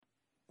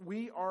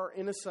we are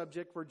in a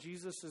subject where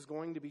Jesus is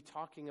going to be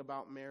talking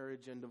about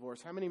marriage and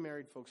divorce. How many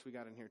married folks we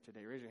got in here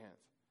today? Raise your hands.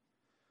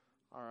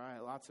 All right,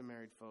 lots of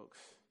married folks.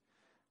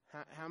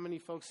 How many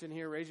folks in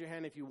here, raise your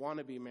hand if you want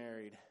to be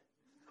married?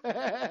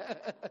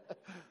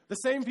 The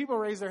same people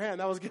raised their hand.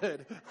 That was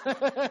good.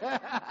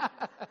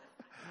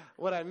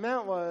 What I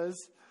meant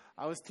was,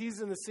 I was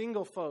teasing the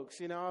single folks.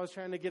 You know, I was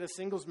trying to get a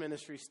singles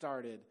ministry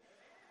started.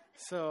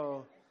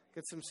 So,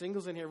 get some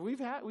singles in here. We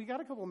got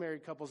a couple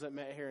married couples that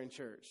met here in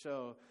church.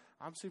 So,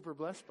 I'm super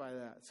blessed by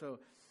that. So,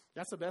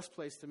 that's the best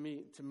place to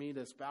meet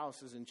a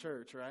spouse is in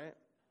church, right?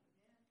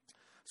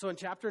 So in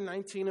chapter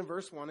 19 and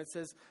verse 1, it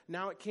says,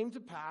 "Now it came to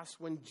pass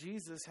when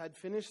Jesus had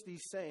finished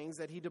these sayings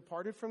that he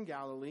departed from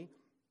Galilee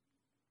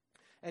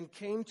and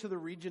came to the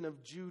region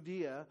of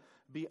Judea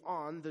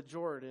beyond the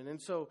Jordan." And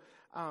so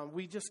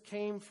we just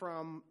came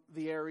from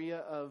the area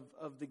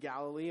of the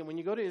Galilee. And when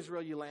you go to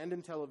Israel, you land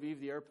in Tel Aviv.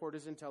 The airport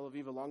is in Tel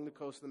Aviv along the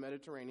coast of the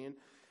Mediterranean.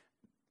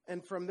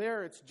 And from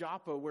there, it's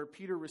Joppa, where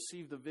Peter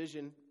received the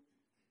vision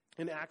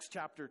in Acts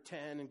chapter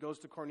 10 and goes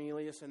to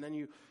Cornelius. And then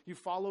you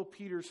follow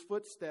Peter's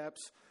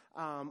footsteps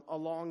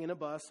along in a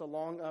bus,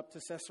 along up to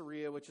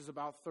Caesarea, which is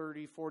about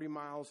 30, 40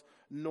 miles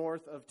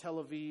north of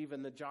Tel Aviv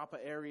and the Joppa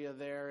area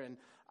there. And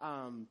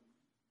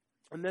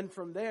then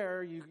from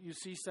there, you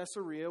see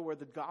Caesarea, where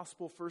the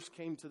gospel first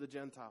came to the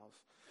Gentiles.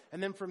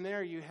 And then from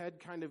there, you head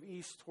kind of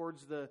east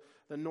towards the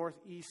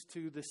northeast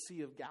to the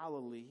Sea of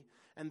Galilee.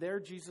 And there,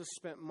 Jesus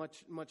spent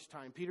much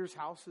time. Peter's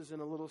house is in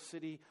a little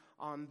city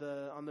on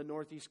the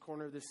northeast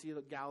corner of the Sea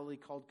of Galilee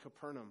called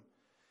Capernaum.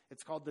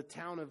 It's called the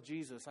Town of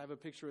Jesus. I have a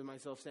picture of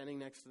myself standing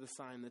next to the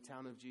sign, the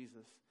Town of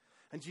Jesus.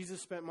 And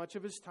Jesus spent much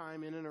of his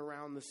time in and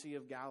around the Sea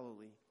of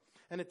Galilee.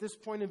 And at this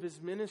point of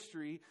his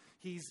ministry,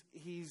 he's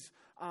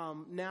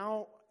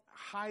now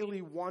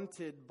highly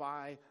wanted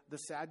by the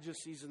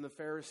Sadducees and the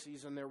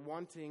Pharisees, and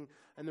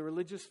and the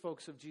religious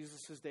folks of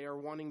Jesus' day are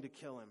wanting to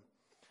kill him.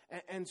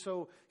 And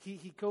so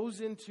he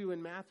goes into,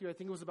 in Matthew, I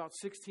think it was about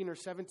 16 or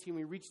 17,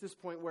 we reach this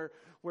point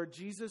where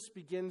Jesus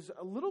begins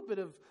a little bit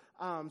of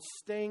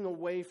staying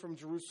away from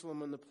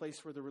Jerusalem and the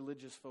place where the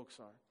religious folks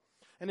are.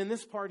 And in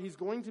this part, he's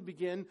going to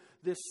begin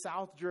this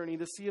south journey,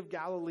 the Sea of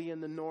Galilee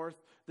in the north,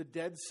 the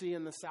Dead Sea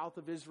in the south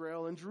of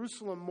Israel, and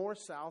Jerusalem more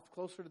south,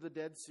 closer to the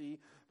Dead Sea,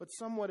 but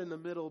somewhat in the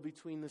middle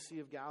between the Sea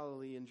of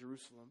Galilee and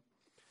Jerusalem.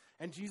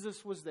 And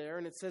Jesus was there,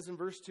 and it says in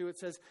verse 2, it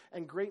says,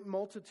 "And great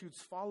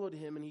multitudes followed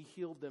him, and he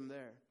healed them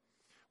there."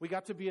 We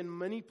got to be in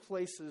many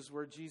places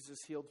where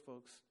Jesus healed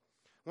folks.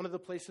 One of the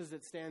places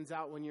that stands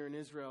out when you're in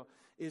Israel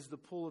is the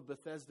Pool of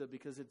Bethesda,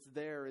 because it's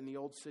there in the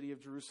old city of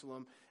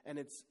Jerusalem, and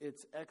it's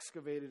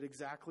excavated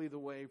exactly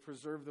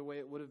preserved the way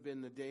it would have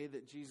been the day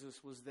that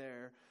Jesus was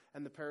there.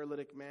 And the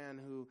paralytic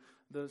man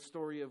the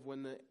story of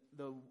when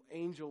the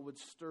angel would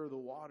stir the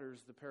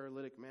waters, the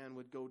paralytic man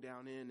would go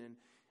down in,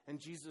 and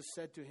Jesus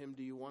said to him,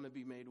 "Do you want to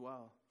be made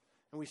well?"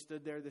 And we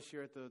stood there this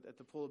year at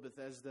the Pool of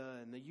Bethesda,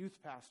 and the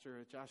youth pastor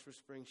at Joshua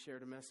Springs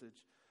shared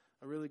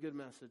a really good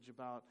message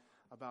about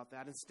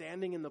that, and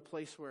standing in the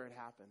place where it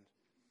happened.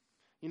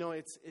 You know,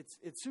 it's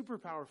super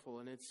powerful,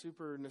 and it's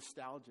super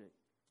nostalgic.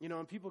 You know,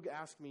 and people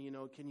ask me, you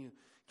know, can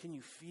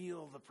you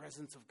feel the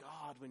presence of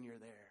God when you're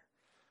there?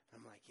 And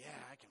I'm like,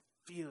 yeah, I can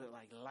feel it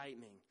like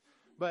lightning.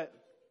 But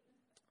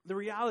the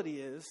reality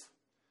is,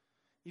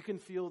 you can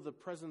feel the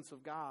presence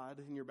of God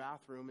in your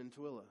bathroom in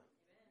Tooele,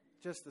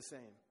 just the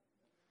same.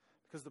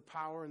 Because the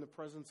power and the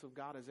presence of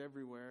God is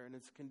everywhere, and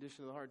it's a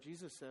condition of the heart.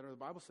 Jesus said, or the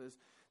Bible says,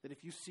 that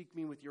if you seek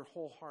me with your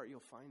whole heart, you'll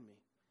find me.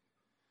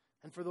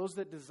 And for those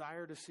that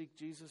desire to seek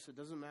Jesus, it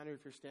doesn't matter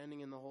if you're standing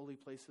in the holy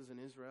places in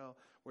Israel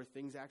where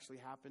things actually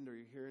happened, or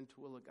you're here in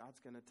Tooele, God's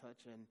going to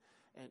touch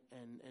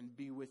and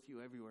be with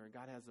you everywhere.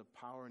 God has the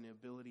power and the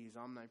ability, he's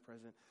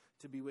omnipresent,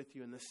 to be with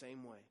you in the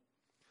same way.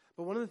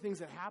 But one of the things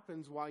that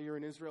happens while you're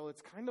in Israel,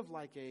 it's kind of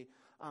like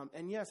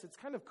and yes, it's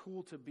kind of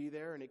cool to be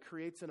there, and it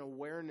creates an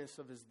awareness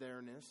of his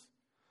there-ness.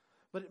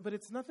 But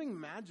it's nothing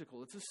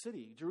magical. It's a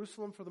city.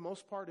 Jerusalem, for the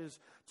most part, is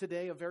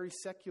today a very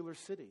secular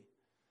city.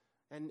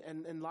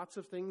 And lots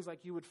of things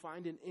like you would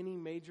find in any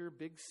major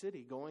big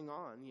city going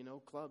on, you know,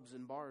 clubs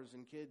and bars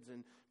and kids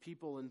and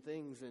people and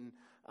things. And,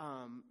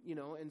 you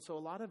know, and so a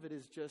lot of it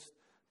is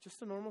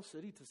just a normal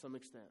city to some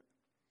extent.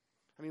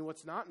 I mean,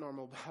 what's not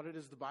normal about it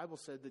is the Bible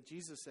said that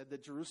Jesus said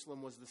that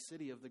Jerusalem was the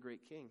city of the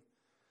great king.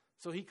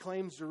 So he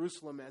claims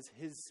Jerusalem as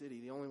his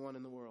city, the only one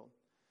in the world,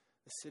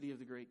 the city of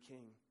the great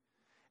king.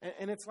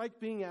 And it's like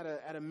being at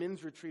a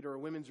men's retreat or a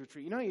women's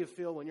retreat. You know how you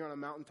feel when you're on a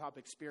mountaintop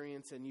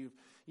experience and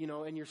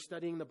and you're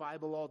studying the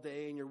Bible all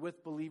day, and you're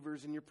with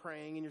believers, and you're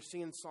praying, and you're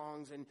singing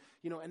songs, and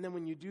and then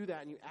when you do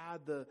that and you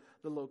add the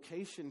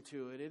location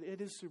to it, it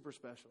is super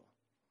special.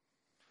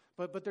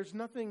 But there's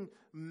nothing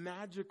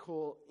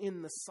magical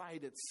in the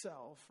site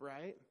itself,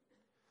 right?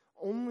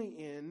 Only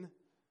in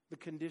the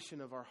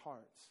condition of our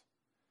hearts.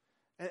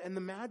 And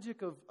the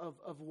magic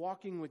of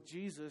walking with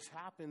Jesus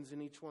happens in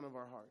each one of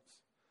our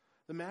hearts.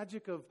 The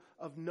magic of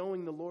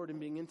knowing the Lord and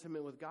being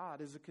intimate with God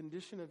is a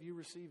condition of you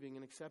receiving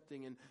and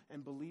accepting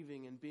and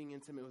believing and being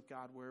intimate with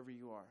God wherever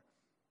you are.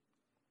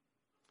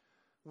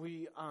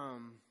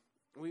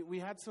 we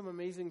had some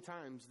amazing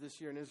times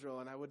this year in Israel,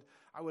 and I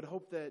would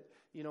hope that,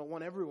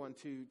 want everyone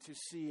to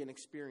see and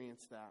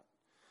experience that.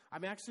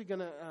 I'm actually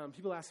going to,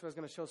 people asked if I was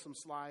going to show some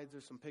slides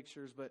or some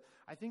pictures, but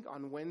I think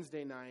on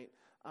Wednesday night,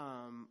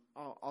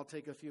 I'll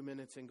take a few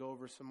minutes and go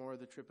over some more of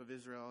the trip of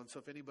Israel. And so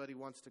if anybody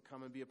wants to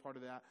come and be a part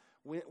of that,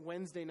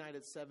 Wednesday night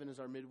at 7 is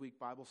our midweek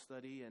Bible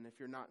study. And if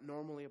you're not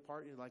normally a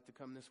part and you'd like to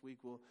come this week,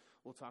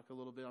 we'll talk a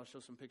little bit. I'll show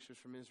some pictures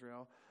from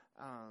Israel.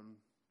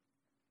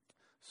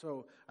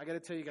 So I got to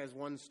tell you guys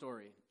one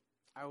story.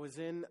 I was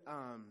in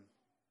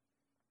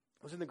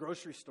the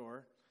grocery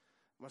store.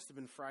 Must have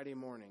been Friday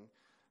morning.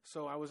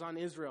 So I was on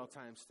Israel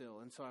time still,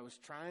 and so I was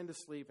trying to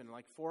sleep, and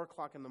like 4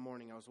 o'clock in the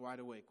morning I was wide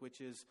awake,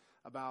 which is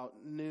about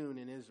noon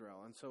in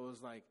Israel. And so it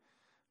was like,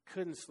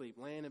 couldn't sleep,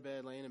 laying in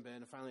bed,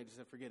 and finally I just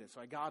said, forget it.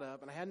 So I got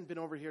up, and I hadn't been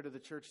over here to the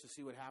church to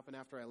see what happened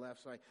after I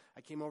left, so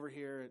I came over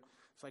here.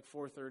 It's like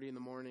 4:30 in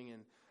the morning,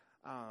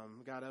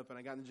 and got up, and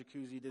I got in the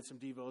jacuzzi, did some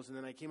devos, and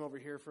then I came over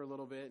here for a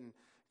little bit and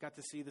got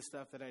to see the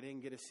stuff that I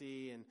didn't get to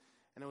see, and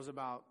it was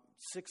about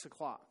 6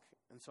 o'clock.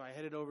 And so I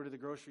headed over to the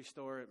grocery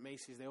store at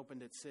Macy's. They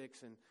opened at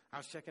 6, and I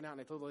was checking out,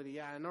 and I told the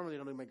lady, I normally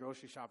don't do my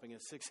grocery shopping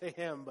at 6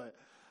 a.m., but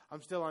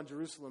I'm still on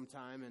Jerusalem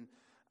time. And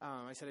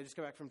I said, I just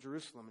got back from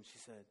Jerusalem. And she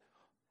said,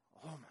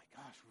 oh, my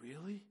gosh,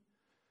 really?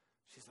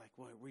 She's like,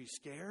 what, were you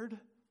scared?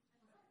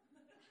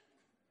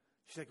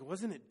 She's like,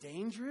 wasn't it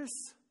dangerous?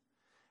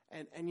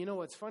 And you know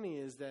what's funny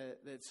is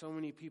that so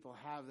many people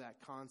have that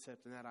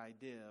concept and that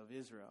idea of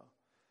Israel.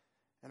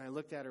 And I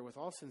looked at her with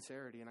all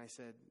sincerity, and I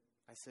said,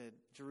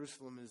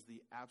 Jerusalem is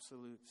the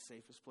absolute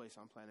safest place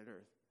on planet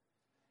Earth.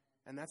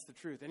 And that's the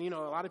truth. And, a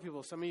lot of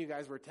people, some of you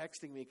guys were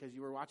texting me because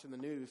you were watching the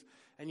news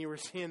and you were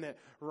seeing that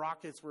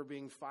rockets were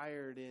being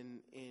fired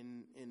in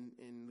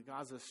the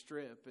Gaza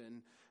Strip.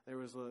 And there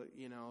was,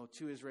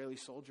 2 Israeli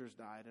soldiers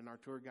died. And our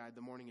tour guide,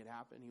 the morning it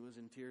happened, he was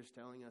in tears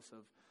telling us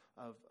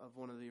of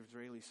one of the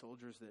Israeli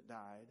soldiers that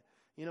died.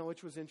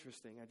 Which was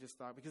interesting. I just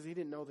thought, because he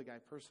didn't know the guy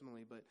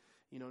personally, but,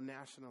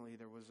 nationally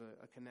there was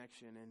a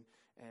connection.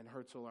 And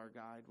Herzl, our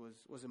guide,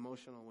 was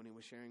emotional when he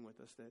was sharing with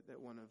us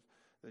that one of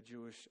the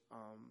Jewish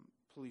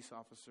police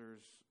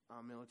officers,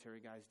 military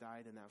guys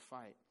died in that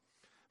fight.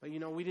 But,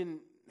 we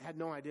had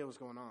no idea what was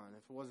going on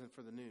if it wasn't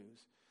for the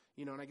news.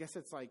 And I guess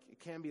it's like, it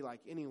can be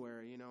like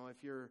anywhere,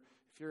 if you're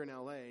in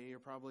LA, you're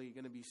probably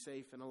going to be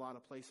safe in a lot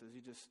of places.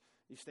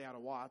 You stay out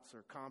of Watts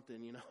or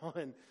Compton,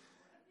 and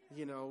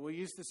we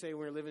used to say when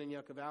we were living in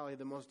Yucca Valley,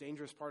 the most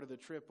dangerous part of the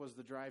trip was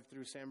the drive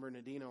through San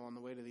Bernardino on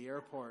the way to the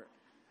airport.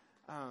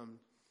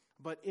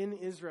 But in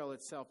Israel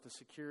itself, the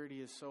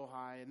security is so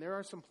high. And there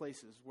are some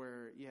places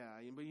where,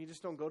 but you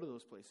just don't go to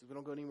those places. We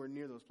don't go anywhere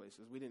near those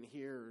places. We didn't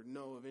hear or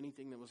know of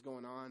anything that was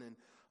going on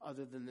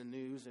other than the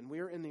news. And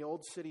we're in the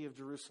old city of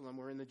Jerusalem.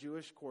 We're in the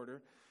Jewish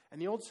quarter.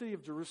 And the old city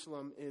of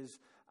Jerusalem is,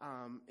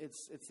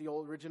 it's the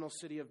old original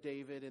city of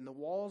David. And the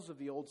walls of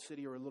the old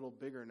city are a little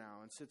bigger now.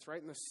 And sits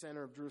right in the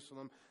center of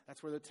Jerusalem.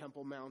 That's where the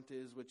Temple Mount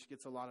is, which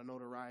gets a lot of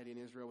notoriety in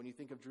Israel. When you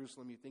think of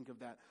Jerusalem, you think of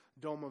that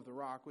Dome of the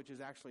Rock, which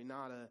is actually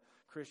not a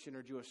Christian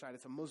or Jewish site.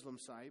 It's a Muslim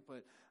site,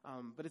 but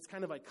it's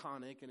kind of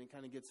iconic, and it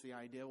kind of gets the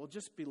idea. Well,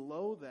 just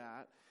below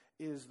that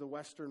is the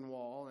Western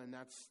Wall, and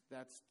that's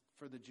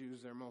for the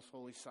Jews, their most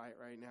holy site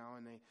right now,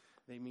 and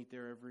they meet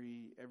there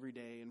every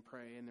day and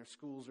pray, and their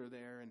schools are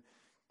there,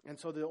 and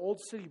so the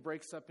old city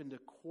breaks up into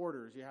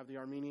quarters. You have the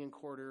Armenian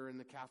quarter and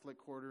the Catholic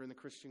quarter and the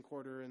Christian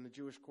quarter and the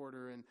Jewish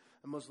quarter and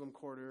the Muslim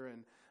quarter,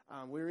 and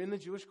we're in the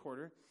Jewish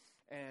quarter.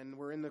 And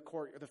we're in the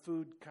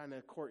food kind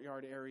of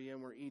courtyard area,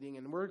 and we're eating.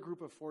 And we're a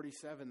group of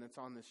 47 that's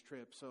on this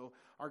trip. So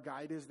our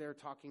guide is there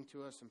talking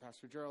to us, and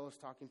Pastor Gerald is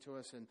talking to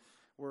us, and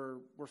we're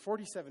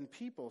 47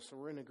 people, so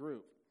we're in a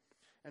group.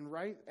 And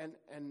right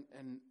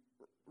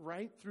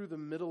through the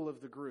middle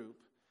of the group,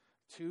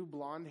 2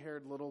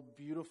 blonde-haired little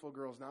beautiful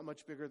girls, not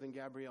much bigger than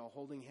Gabrielle,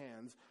 holding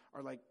hands,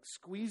 are like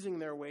squeezing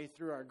their way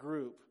through our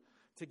group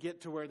to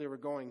get to where they were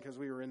going because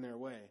we were in their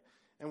way.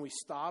 And we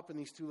stop, and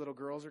these 2 little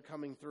girls are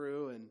coming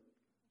through, and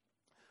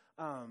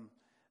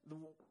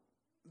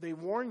they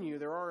warn you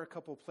there are a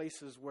couple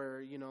places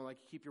where, like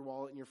you keep your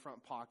wallet in your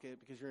front pocket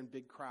because you're in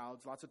big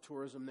crowds, lots of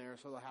tourism there,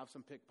 so they'll have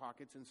some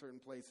pickpockets in certain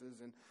places.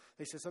 And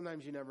they say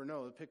sometimes you never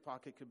know. The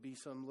pickpocket could be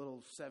some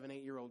little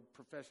 7-8-year-old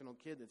professional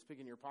kid that's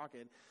picking your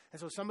pocket. And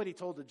so somebody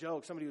told a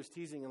joke, somebody was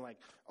teasing and like,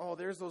 oh,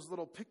 there's those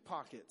little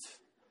pickpockets.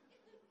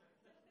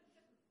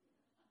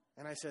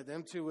 And I said,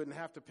 them 2 wouldn't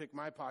have to pick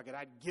my pocket.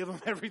 I'd give them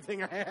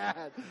everything I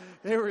had.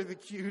 They were the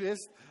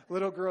cutest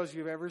little girls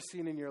you've ever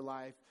seen in your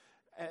life.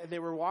 They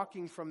were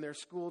walking from their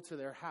school to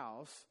their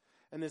house,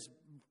 and this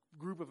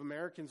group of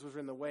Americans was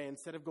in the way.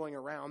 Instead of going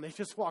around, they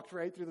just walked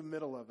right through the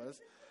middle of us.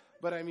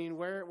 But I mean,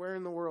 where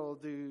in the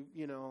world do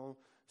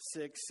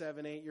 6,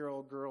 7,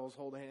 8-year-old girls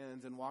hold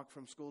hands and walk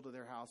from school to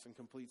their house in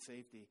complete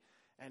safety?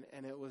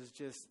 And it was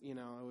just, it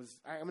was.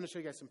 I'm going to show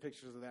you guys some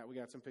pictures of that. We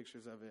got some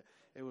pictures of it.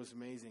 It was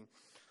amazing.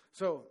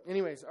 So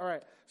anyways, all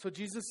right. So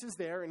Jesus is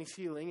there and he's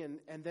healing.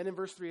 And then in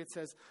verse 3 it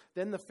says,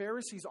 then the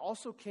Pharisees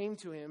also came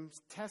to him,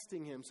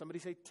 testing him. Somebody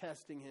say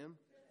testing him.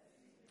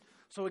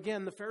 So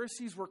again, the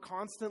Pharisees were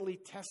constantly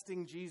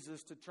testing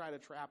Jesus to try to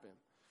trap him.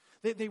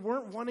 They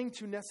weren't wanting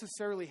to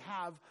necessarily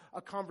have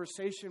a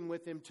conversation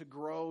with him to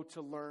grow,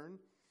 to learn.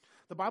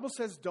 The Bible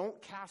says,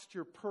 don't cast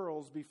your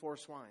pearls before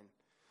swine.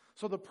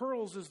 So the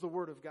pearls is the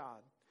Word of God.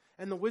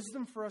 And the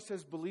wisdom for us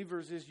as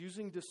believers is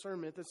using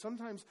discernment that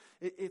sometimes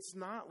it's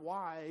not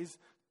wise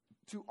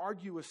to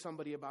argue with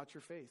somebody about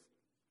your faith.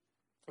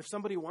 If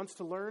somebody wants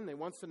to learn, they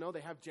wants to know,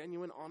 they have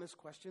genuine, honest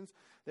questions,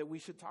 that we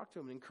should talk to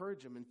them and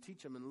encourage them and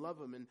teach them and love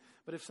them.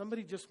 But if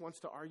somebody just wants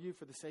to argue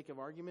for the sake of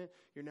argument,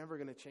 you're never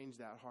going to change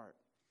that heart.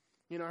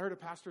 You know, I heard a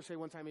pastor say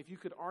one time, if you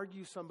could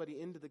argue somebody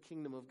into the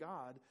kingdom of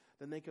God,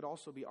 then they could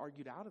also be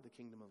argued out of the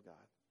kingdom of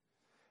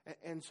God.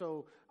 And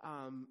so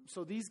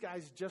these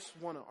guys just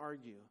want to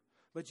argue.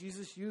 But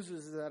Jesus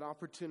uses that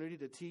opportunity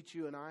to teach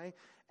you and I.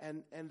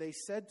 And they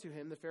said to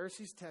him, the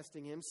Pharisees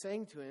testing him,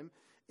 saying to him,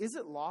 is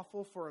it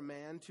lawful for a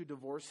man to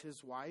divorce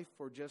his wife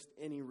for just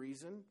any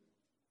reason?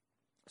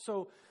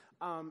 So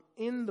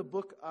in the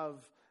book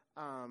of,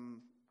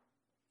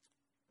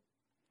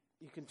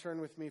 you can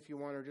turn with me if you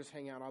want or just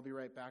hang out, I'll be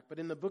right back. But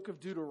in the book of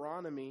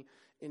Deuteronomy,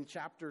 in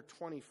chapter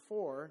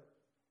 24,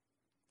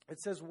 it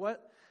says, when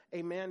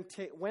a man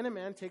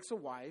takes a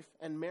wife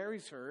and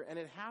marries her, and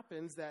it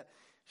happens that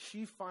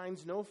she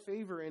finds no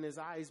favor in his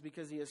eyes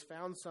because he has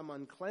found some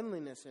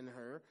uncleanliness in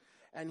her,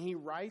 and he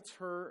writes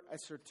her a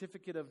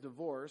certificate of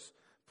divorce,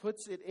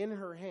 puts it in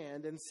her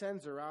hand, and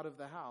sends her out of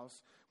the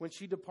house, when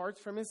she departs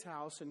from his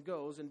house and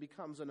goes and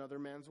becomes another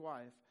man's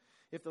wife.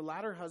 If the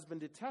latter husband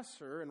detests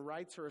her and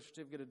writes her a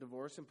certificate of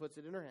divorce and puts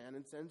it in her hand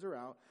and sends her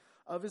out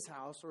of his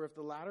house, or if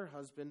the latter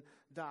husband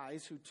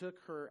dies who took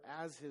her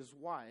as his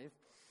wife,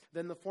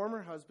 then the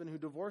former husband who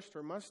divorced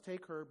her must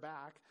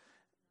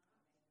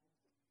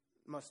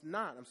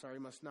not,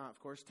 of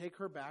course, take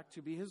her back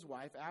to be his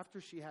wife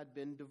after she had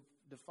been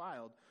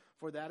defiled.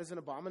 For that is an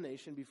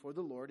abomination before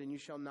the Lord, and you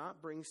shall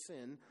not bring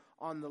sin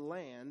on the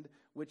land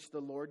which the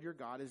Lord your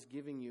God is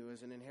giving you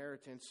as an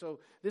inheritance. So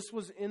this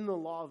was in the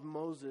law of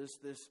Moses,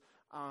 this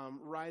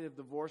right of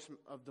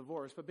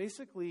divorce. But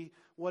basically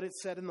what it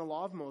said in the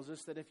law of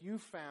Moses, that if you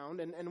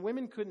found, and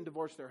women couldn't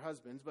divorce their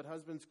husbands, but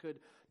husbands could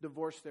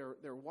divorce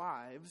their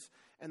wives.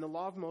 And the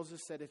law of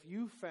Moses said if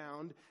you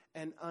found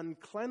an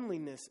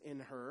uncleanliness in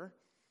her,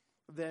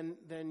 then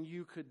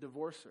you could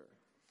divorce her.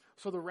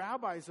 So the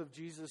rabbis of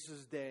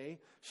Jesus' day,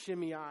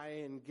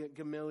 Shimei and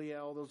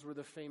Gamaliel, those were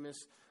the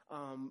famous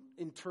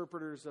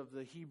interpreters of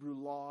the Hebrew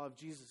law of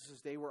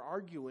Jesus' day, were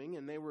arguing,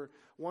 and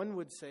one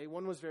would say,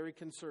 one was very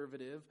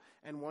conservative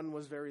and one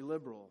was very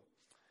liberal.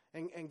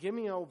 And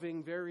Gamaliel,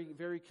 being very,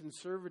 very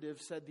conservative,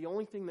 said the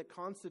only thing that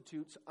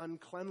constitutes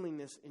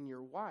uncleanliness in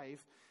your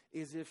wife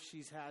is if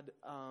she's had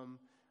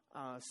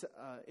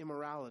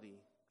immorality,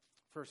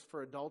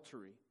 for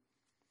adultery.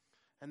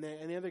 And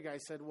the other guy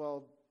said,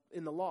 well,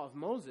 in the law of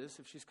Moses,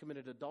 if she's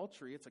committed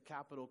adultery, it's a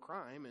capital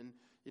crime, and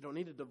you don't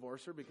need to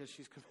divorce her because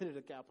she's committed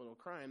a capital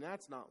crime.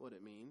 That's not what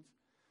it means.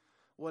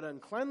 What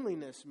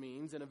uncleanliness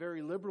means, in a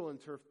very liberal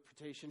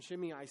interpretation,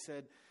 Shimei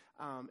said,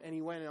 and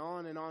he went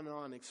on and on and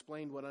on,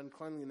 explained what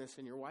uncleanliness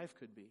in your wife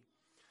could be.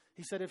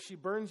 He said, if she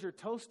burns your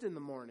toast in the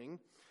morning,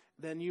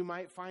 then you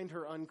might find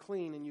her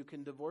unclean and you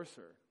can divorce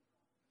her.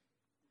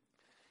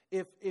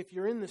 If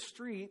you're in the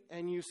street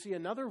and you see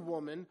another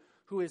woman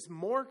who is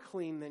more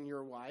clean than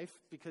your wife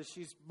because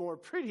she's more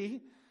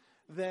pretty,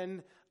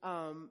 then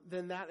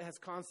that has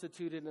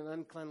constituted an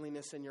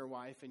uncleanliness in your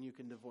wife and you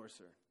can divorce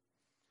her.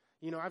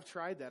 You know, I've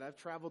tried that. I've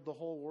traveled the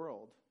whole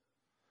world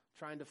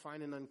trying to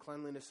find an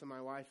uncleanliness in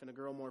my wife and a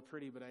girl more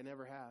pretty, but I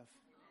never have.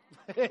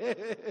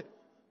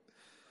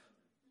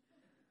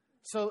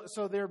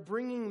 So they're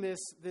bringing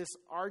this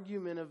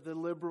argument of the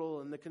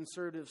liberal and the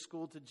conservative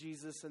school to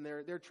Jesus, and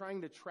they're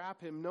trying to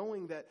trap him,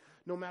 knowing that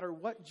no matter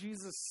what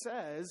Jesus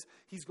says,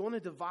 he's going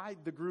to divide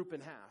the group in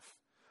half.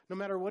 No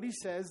matter what he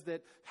says,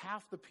 that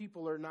half the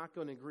people are not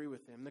going to agree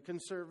with him, the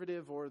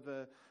conservative or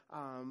the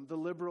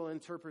liberal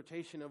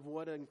interpretation of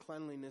what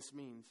uncleanliness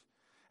means.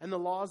 And the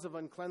laws of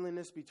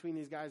uncleanliness between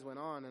these guys went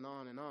on and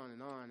on and on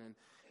and on.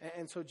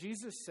 And so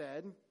Jesus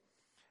said,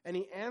 and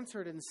he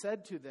answered and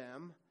said to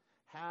them,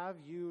 have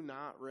you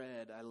not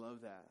read? I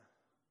love that.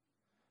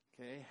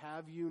 Okay,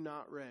 have you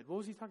not read? What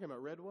was he talking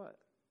about? Read what?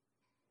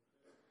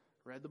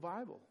 Read the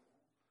Bible.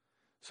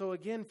 So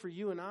again, for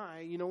you and I,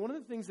 you know, one of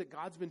the things that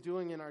God's been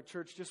doing in our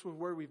church, just with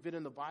where we've been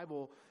in the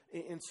Bible,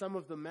 in some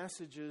of the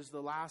messages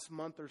the last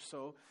month or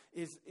so,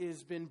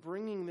 is been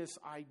bringing this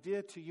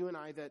idea to you and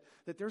I that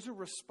there's a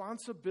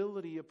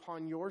responsibility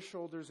upon your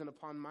shoulders and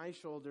upon my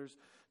shoulders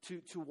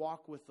to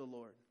walk with the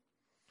Lord.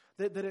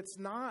 That it's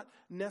not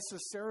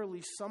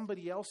necessarily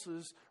somebody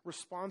else's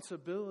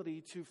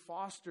responsibility to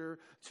foster,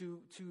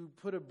 to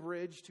put a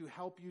bridge, to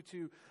help you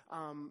to,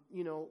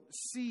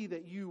 see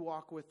that you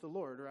walk with the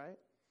Lord, right?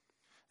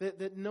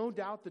 That no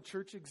doubt the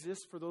church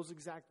exists for those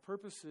exact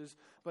purposes,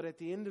 but at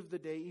the end of the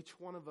day, each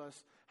one of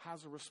us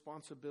has a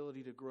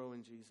responsibility to grow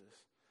in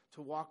Jesus,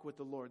 to walk with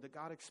the Lord, that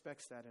God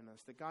expects that in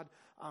us, that God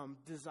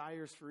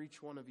desires for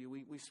each one of you.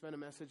 We spent a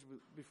message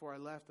before I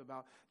left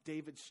about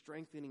David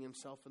strengthening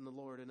himself in the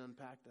Lord and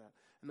unpacked that.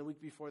 And the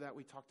week before that,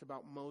 we talked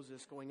about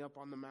Moses going up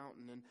on the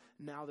mountain and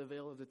now the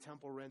veil of the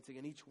temple renting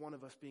and each one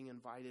of us being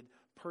invited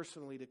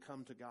personally to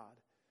come to God.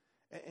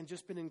 And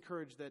just been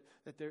encouraged that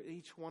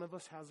each one of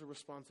us has a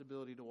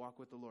responsibility to walk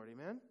with the Lord.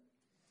 Amen?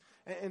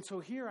 And so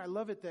here, I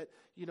love it that,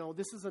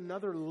 this is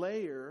another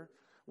layer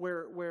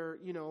where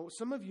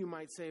some of you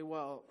might say,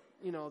 well,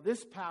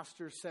 this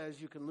pastor says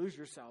you can lose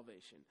your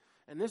salvation.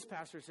 And this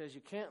pastor says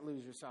you can't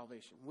lose your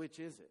salvation. Which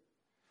is it?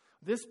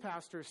 This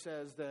pastor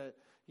says that,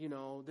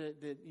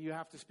 that you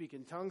have to speak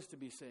in tongues to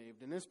be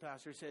saved. And this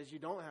pastor says you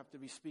don't have to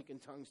be speaking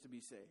tongues to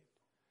be saved.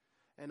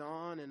 And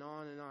on and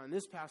on and on.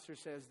 This pastor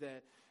says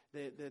that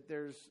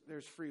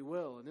there's free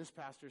will. And this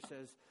pastor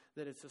says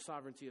that it's the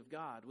sovereignty of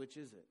God. Which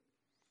is it?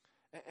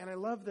 And I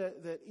love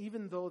that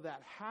even though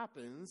that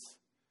happens,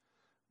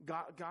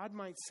 God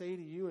might say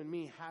to you and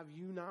me, have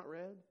you not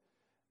read?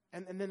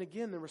 And then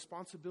again, the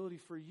responsibility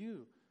for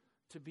you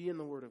to be in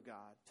the Word of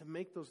God, to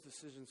make those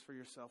decisions for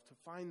yourself, to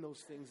find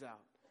those things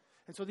out.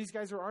 And so these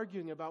guys are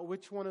arguing about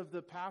which one of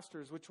the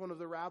pastors, which one of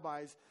the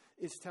rabbis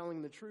is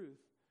telling the truth.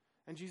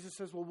 And Jesus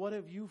says, well, what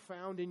have you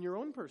found in your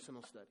own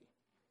personal study?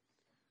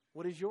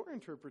 What is your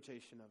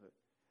interpretation of it?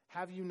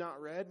 Have you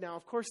not read? Now,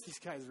 of course, these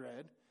guys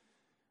read.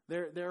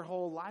 Their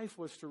whole life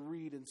was to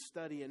read and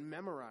study and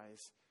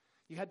memorize.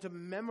 You had to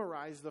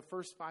memorize the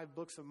first 5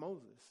 books of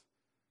Moses.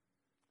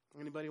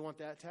 Anybody want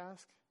that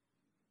task?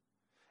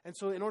 And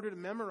so in order to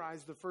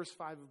memorize the first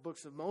 5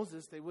 books of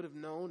Moses, they would have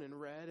known and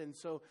read. And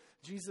so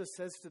Jesus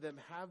says to them,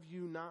 have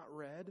you not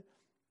read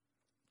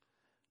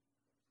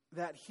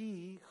that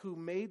he who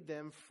made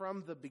them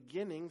from the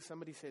beginning,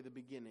 somebody say the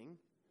beginning,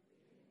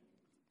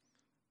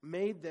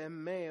 made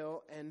them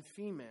male and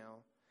female.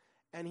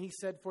 And he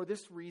said, for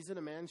this reason,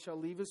 a man shall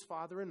leave his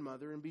father and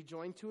mother and be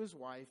joined to his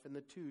wife, and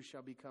the two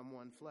shall become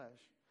one flesh.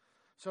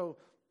 So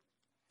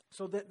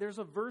there's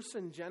a verse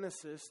in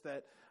Genesis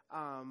that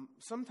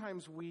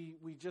sometimes we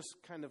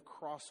just kind of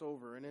cross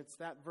over. And it's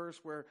that verse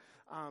where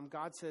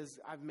God says,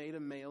 I've made a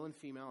male and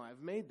female,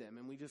 I've made them.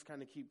 And we just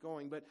kind of keep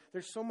going. But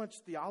there's so much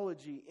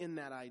theology in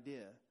that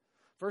idea.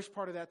 First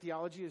part of that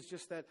theology is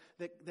just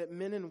that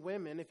men and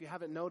women, if you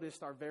haven't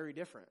noticed, are very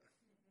different.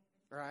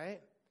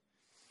 Right?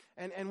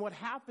 And what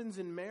happens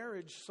in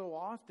marriage so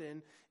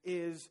often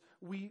is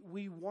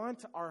we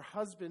want our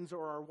husbands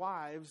or our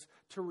wives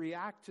to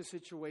react to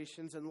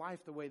situations in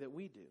life the way that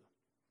we do.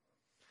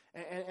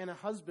 And a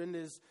husband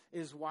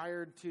is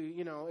wired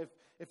to,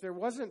 if there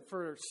wasn't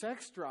for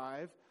sex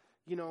drive,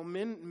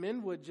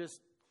 men would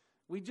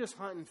we'd just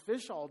hunt and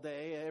fish all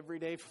day, every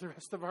day for the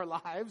rest of our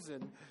lives,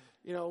 and,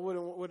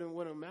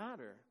 wouldn't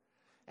matter.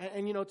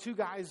 And 2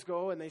 guys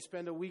go and they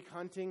spend a week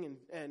hunting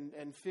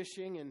and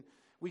fishing, and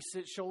we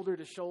sit shoulder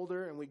to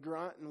shoulder and we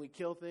grunt and we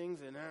kill things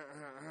and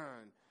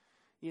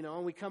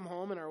we come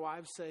home and our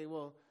wives say,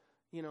 well,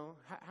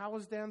 how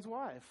was Dan's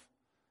wife?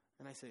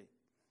 And I say,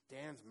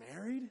 Dan's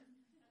married?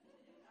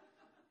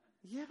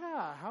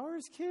 Yeah, how are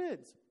his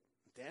kids?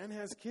 Dan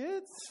has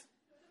kids?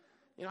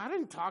 I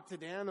didn't talk to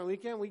Dan on the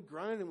weekend. We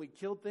grunted and we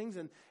killed things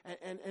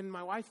and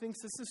my wife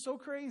thinks this is so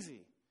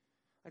crazy.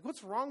 Like,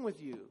 what's wrong with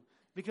you?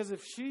 Because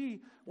if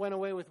she went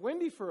away with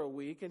Wendy for a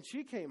week and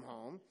she came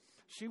home,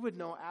 she would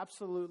know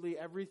absolutely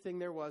everything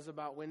there was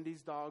about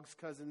Wendy's dogs,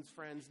 cousins,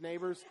 friends,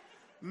 neighbors,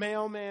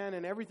 mailman,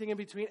 and everything in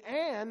between.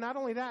 And not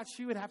only that,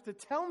 she would have to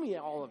tell me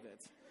all of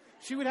it.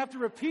 She would have to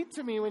repeat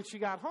to me when she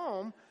got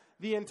home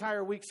the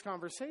entire week's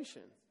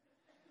conversation.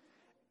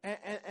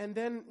 And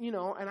then,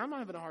 and I'm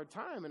having a hard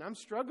time, and I'm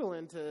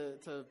struggling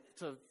to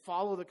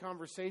follow the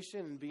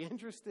conversation and be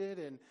interested,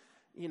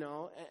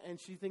 and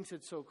she thinks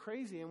it's so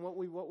crazy. And what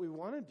we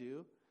want to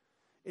do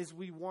is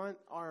we want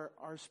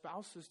our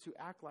spouses to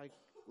act like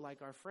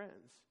our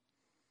friends.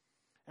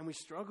 And we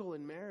struggle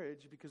in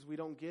marriage because we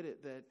don't get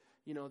it that,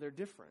 they're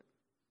different.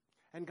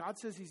 And God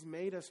says he's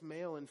made us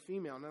male and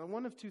female. Now,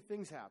 one of 2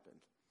 things happened.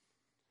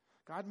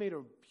 God made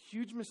a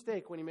huge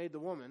mistake when he made the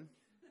woman,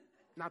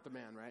 not the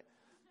man, right?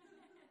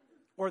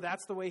 Or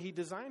that's the way he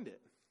designed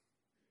it.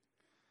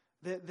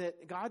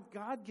 That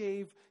God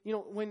gave,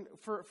 when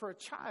for a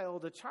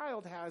child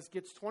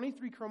gets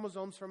 23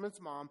 chromosomes from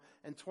its mom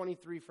and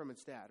 23 from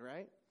its dad,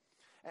 right?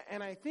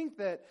 And I think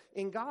that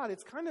in God,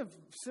 it's kind of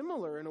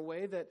similar in a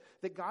way that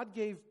God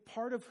gave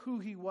part of who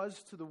he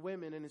was to the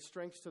women and his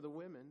strengths to the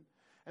women,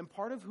 and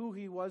part of who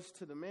he was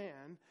to the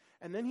man.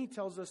 And then he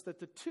tells us that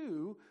the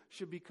 2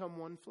 should become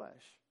one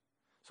flesh.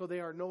 So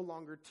they are no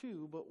longer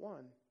 2, but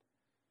 1.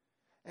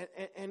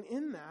 And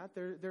in that,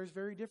 there's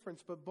very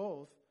difference, but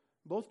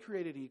both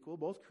created equal,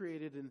 both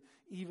created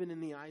even in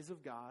the eyes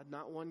of God,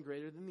 not one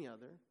greater than the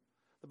other.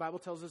 The Bible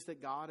tells us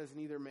that God is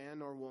neither man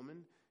nor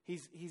woman.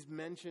 He's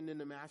mentioned in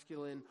the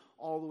masculine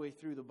all the way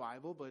through the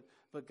Bible,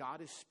 but God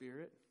is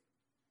spirit.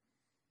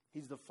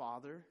 He's the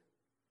Father.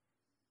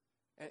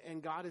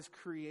 And God has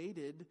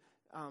created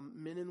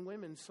men and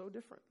women so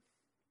different.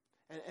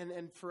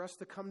 And for us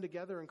to come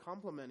together and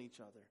complement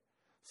each other.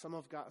 Some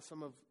of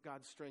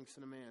God's strengths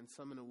in a man,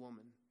 some in a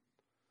woman.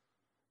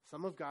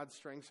 Some of God's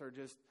strengths are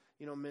just,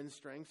 men's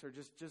strengths are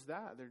just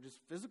that. They're just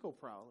physical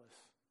prowess.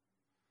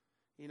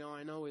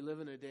 I know we live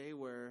in a day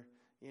where,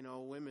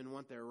 women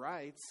want their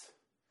rights.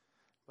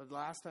 But the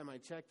last time I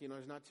checked,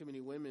 there's not too many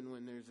women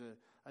when there's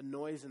a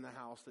noise in the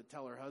house that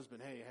tell her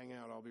husband, hey, hang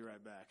out, I'll be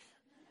right back.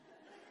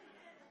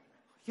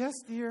 Yes,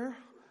 dear.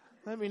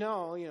 Let me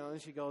know.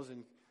 And she goes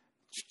and,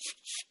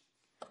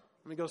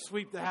 let me go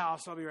sweep the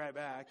house, I'll be right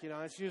back.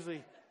 It's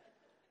usually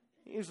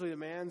the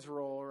man's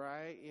role,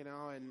 right?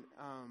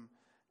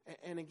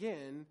 And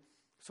again,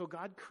 so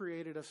God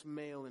created us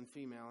male and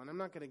female. And I'm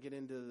not going to get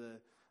into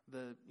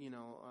the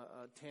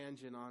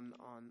tangent on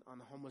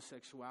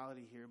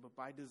homosexuality here, but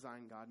by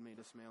design, God made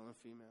us male and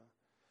female.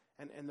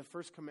 And the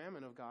first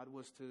commandment of God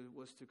was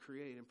to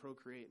create and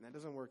procreate, and that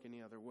doesn't work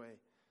any other way.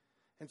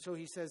 And so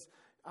he says,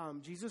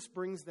 Jesus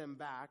brings them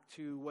back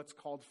to what's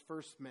called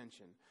first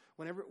mention.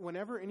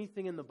 Whenever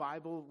anything in the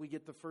Bible, we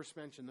get the first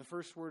mention, the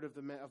first word of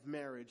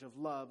marriage, of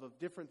love, of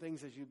different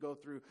things as you go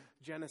through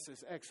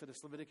Genesis,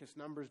 Exodus, Leviticus,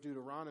 Numbers,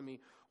 Deuteronomy.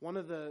 One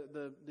of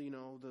the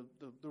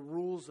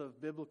rules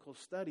of biblical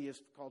study is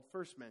called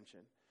first mention.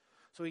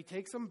 So he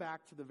takes them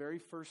back to the very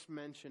first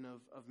mention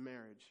of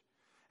marriage.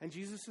 And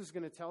Jesus is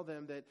going to tell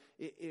them that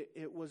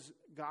it was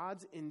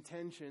God's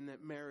intention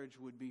that marriage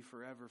would be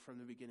forever from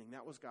the beginning.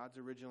 That was God's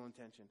original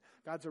intention.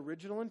 God's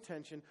original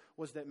intention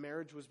was that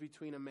marriage was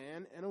between a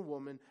man and a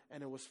woman,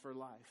 and it was for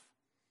life.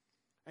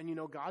 And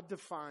God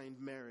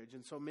defined marriage,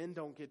 and so men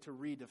don't get to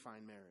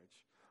redefine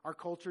marriage. Our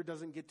culture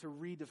doesn't get to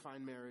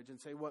redefine marriage and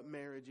say what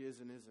marriage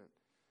is and isn't.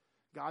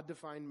 God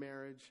defined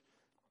marriage.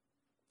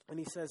 And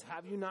he says,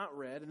 have you not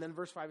read? And then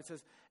verse 5, it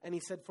says, and he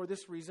said, for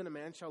this reason a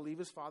man shall leave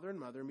his father and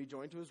mother and be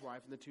joined to his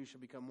wife, and the two shall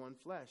become one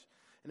flesh.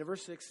 And in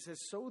verse 6, it says,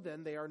 so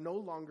then they are no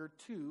longer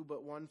two,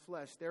 but one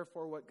flesh.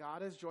 Therefore, what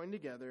God has joined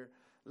together,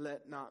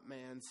 let not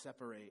man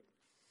separate.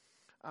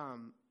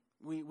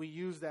 We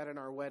use that in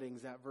our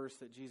weddings, that verse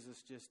that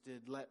Jesus just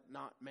did, let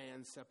not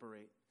man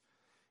separate.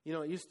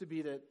 It used to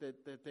be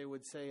that they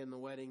would say in the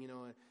wedding,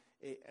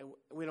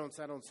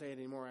 I don't say it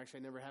anymore. Actually,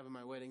 I never have in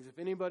my weddings. If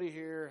anybody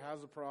here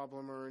has a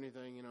problem or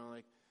anything,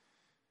 like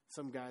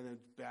some guy in the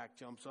back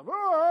jumps up,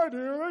 oh, I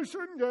do, they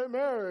shouldn't get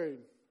married.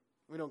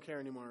 We don't care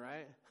anymore,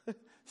 right?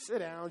 Sit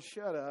down,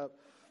 shut up.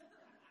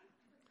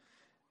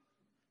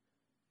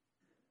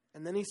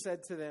 And then he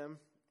said to them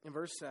in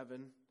verse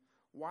 7,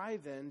 why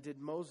then did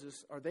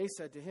Moses, or they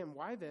said to him,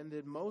 why then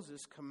did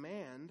Moses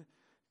command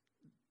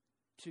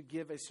to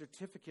give a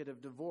certificate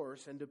of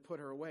divorce and to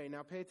put her away?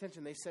 Now pay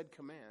attention, they said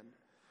command.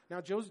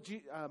 Now,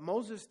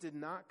 Moses did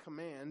not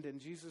command, and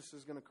Jesus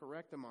is going to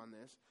correct him on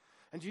this.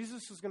 And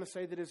Jesus is going to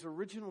say that his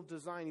original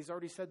design, he's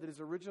already said that his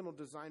original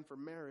design for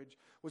marriage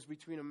was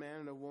between a man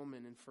and a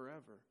woman and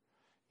forever.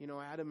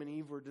 Adam and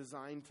Eve were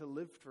designed to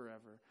live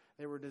forever.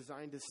 They were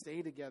designed to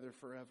stay together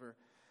forever.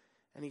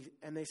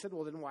 And they said,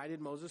 well, then why did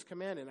Moses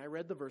command? And I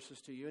read the verses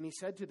to you. And he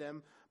said to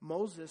them,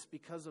 Moses,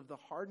 because of the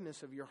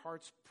hardness of your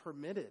hearts,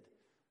 permitted.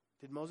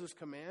 Did Moses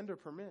command or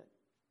permit?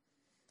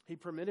 He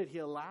permitted, he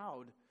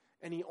allowed.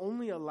 And he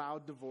only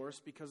allowed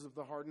divorce because of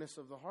the hardness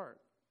of the heart.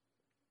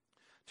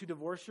 To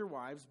divorce your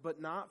wives,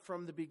 but not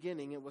from the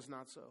beginning, it was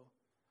not so.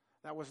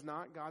 That was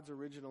not God's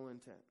original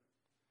intent.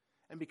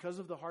 And because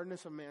of the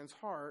hardness of man's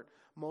heart,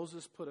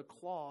 Moses put a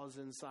clause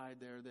inside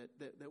there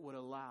that would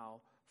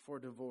allow for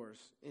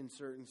divorce in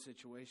certain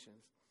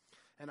situations.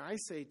 And I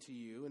say to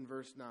you in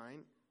verse 9,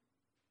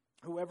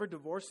 whoever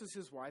divorces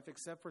his wife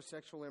except for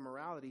sexual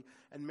immorality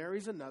and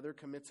marries another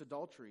commits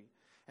adultery.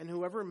 And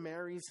whoever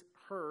marries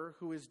her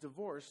who is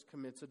divorced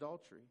commits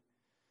adultery.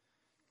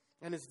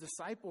 And his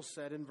disciples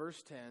said in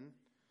verse 10,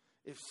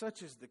 if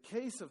such is the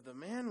case of the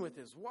man with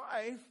his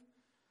wife,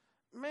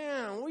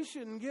 man, we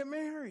shouldn't get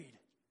married.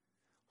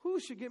 Who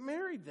should get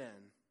married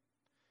then?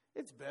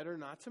 It's better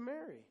not to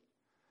marry.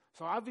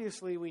 So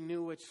obviously we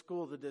knew which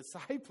school the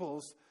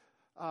disciples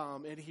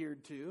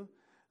adhered to.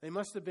 They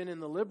must have been in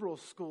the liberal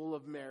school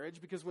of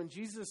marriage, because when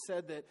Jesus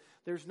said that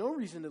there's no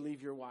reason to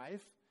leave your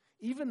wife,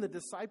 even the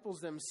disciples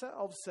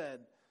themselves said,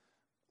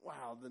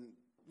 wow, then,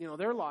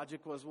 their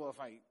logic was, well, if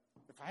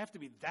I have to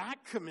be that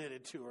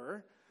committed to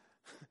her,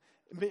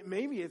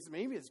 maybe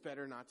it's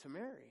better not to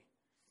marry.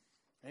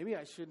 Maybe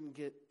I shouldn't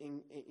get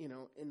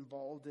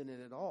involved in it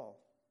at all.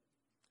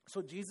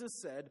 So Jesus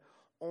said,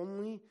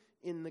 only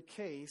in the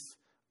case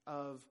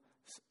of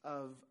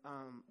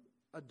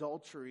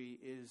adultery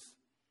is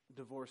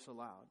divorce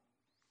allowed.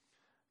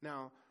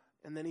 Now,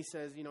 and then he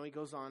says, he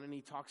goes on and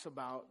he talks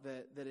about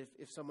that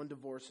if someone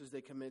divorces,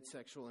 they commit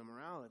sexual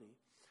immorality.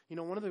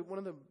 One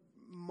of the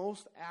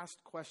most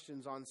asked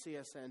questions on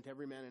CSN, to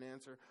Every Man an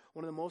Answer,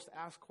 one of the most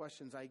asked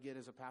questions I get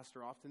as a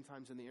pastor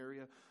oftentimes in the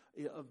area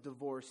of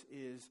divorce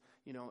is,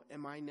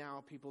 am I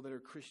now people that are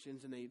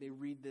Christians and they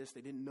read this,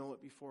 they didn't know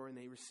it before, and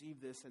they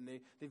receive this, and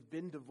they've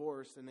been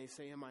divorced, and they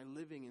say, am I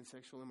living in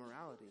sexual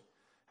immorality?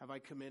 Have I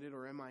committed,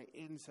 or am I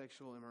in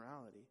sexual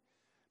immorality?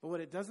 But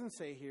what it doesn't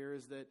say here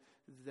is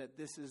that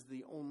this is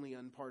the only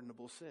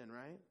unpardonable sin,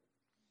 right?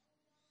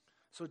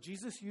 So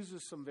Jesus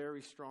uses some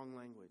very strong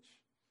language.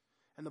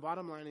 And the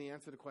bottom line and the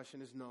answer to the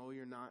question is no,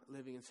 you're not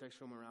living in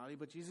sexual immorality.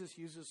 But Jesus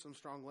uses some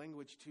strong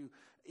language to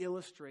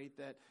illustrate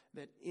that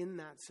in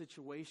that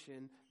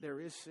situation, there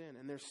is sin,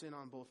 and there's sin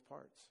on both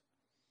parts.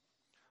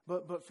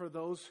 But for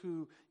those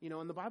who,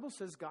 and the Bible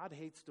says God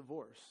hates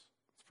divorce.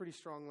 It's pretty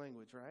strong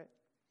language, right?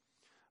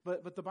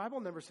 But the Bible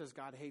never says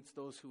God hates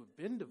those who have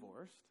been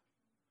divorced.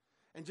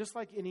 And just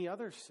like any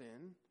other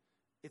sin,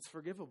 it's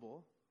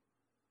forgivable.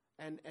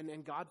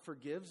 And God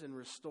forgives and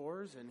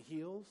restores and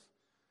heals.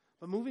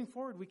 But moving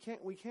forward, we can't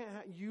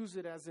use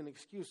it as an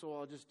excuse. Oh,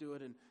 I'll just do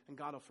it and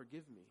God will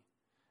forgive me.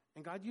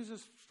 And God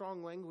uses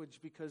strong language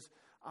because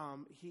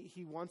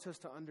he wants us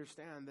to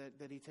understand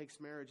that he takes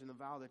marriage and the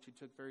vow that you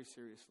took very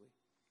seriously.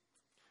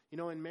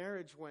 In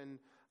marriage, when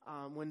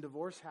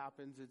divorce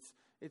happens,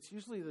 it's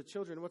usually the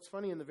children. What's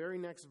funny, in the very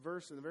next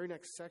verse, in the very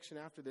next section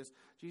after this,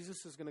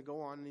 Jesus is going to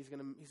go on and he's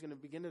going to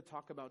begin to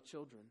talk about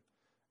children.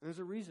 And there's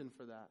a reason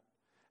for that.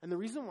 And the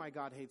reason why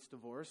God hates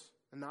divorce,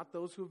 and not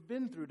those who have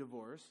been through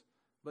divorce,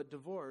 but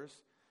divorce,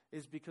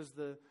 is because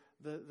the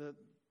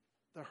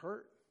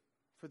hurt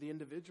for the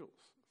individuals,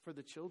 for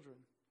the children.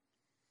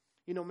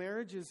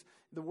 Marriage is,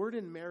 the word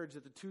in marriage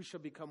that the two shall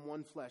become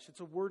one flesh.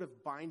 It's a word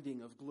of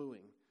binding, of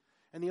gluing.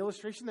 And the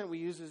illustration that we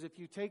use is if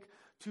you take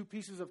two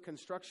pieces of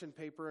construction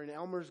paper and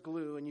Elmer's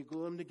glue and you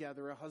glue them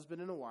together, a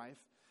husband and a wife,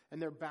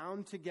 and they're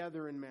bound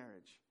together in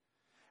marriage.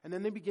 And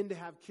then they begin to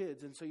have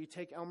kids. And so you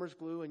take Elmer's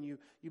glue and you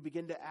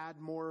begin to add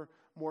more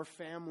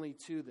family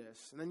to this.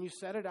 And then you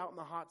set it out in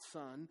the hot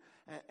sun.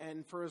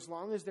 And for as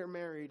long as they're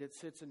married, it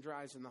sits and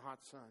dries in the hot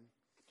sun.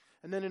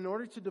 And then in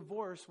order to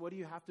divorce, what do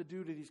you have to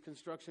do to these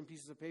construction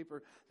pieces of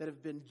paper that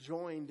have been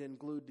joined and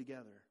glued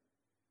together?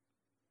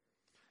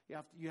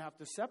 You have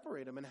to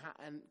separate them.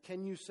 And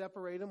can you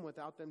separate them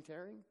without them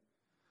tearing?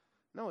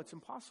 No, it's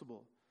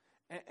impossible.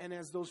 And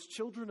as those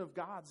children of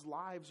God's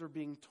lives are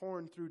being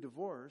torn through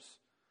divorce,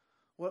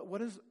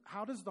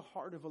 how does the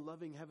heart of a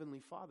loving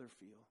Heavenly Father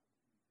feel?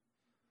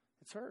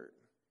 It's hurt.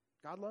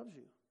 God loves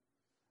you.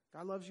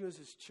 God loves you as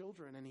his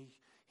children, and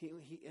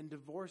and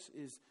divorce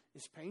is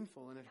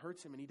painful, and it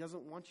hurts him, and he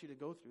doesn't want you to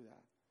go through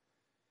that.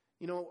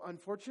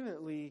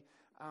 Unfortunately,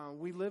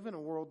 we live in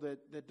a world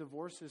that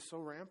divorce is so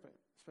rampant,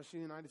 especially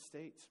in the United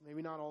States.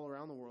 Maybe not all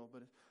around the world,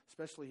 but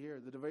especially here.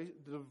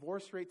 The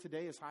divorce rate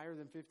today is higher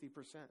than 50%.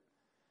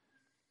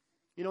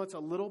 It's a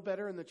little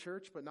better in the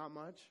church, but not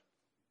much.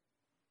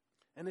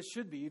 And it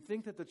should be. You'd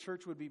think that the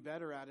church would be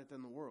better at it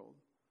than the world.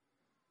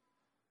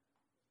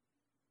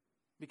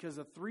 Because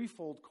a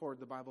threefold cord,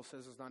 the Bible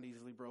says, is not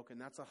easily broken.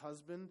 That's a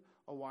husband,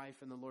 a wife,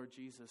 and the Lord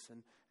Jesus,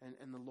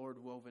 and the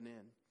Lord woven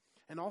in.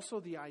 And also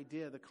the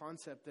idea, the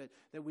concept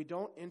that we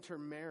don't enter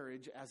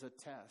marriage as a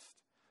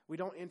test. We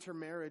don't enter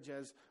marriage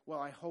as, well,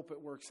 I hope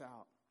it works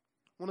out.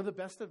 One of the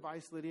best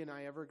advice Lydia and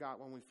I ever got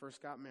when we first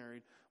got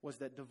married was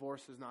that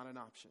divorce is not an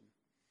option.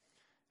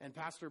 And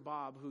Pastor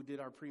Bob, who did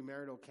our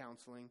premarital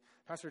counseling,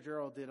 Pastor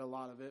Gerald did a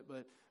lot of it,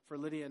 but for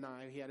Lydia and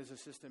I, he had his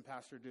assistant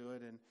pastor do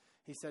it, and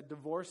he said,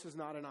 divorce is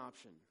not an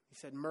option. He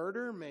said,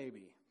 murder,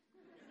 maybe.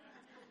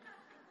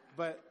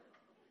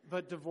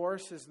 but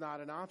divorce is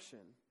not an option.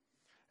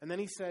 And then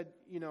he said,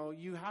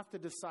 you have to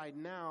decide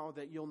now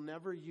that you'll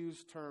never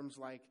use terms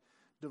like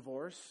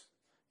divorce.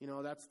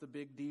 That's the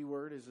big D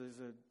word, is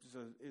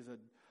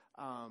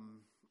a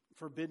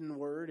forbidden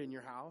word in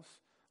your house.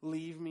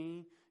 Leave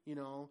me,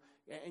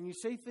 and you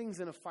say things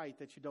in a fight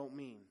that you don't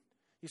mean.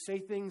 You say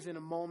things in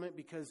a moment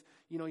because,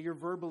 you're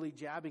verbally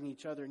jabbing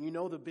each other,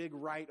 and the big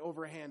right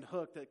overhand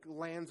hook that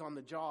lands on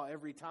the jaw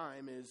every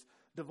time is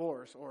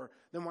divorce, or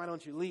then why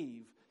don't you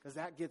leave? Because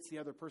that gets the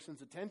other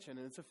person's attention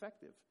and it's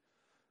effective.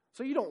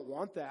 So you don't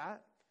want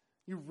that.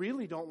 You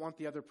really don't want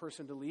the other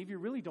person to leave. You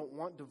really don't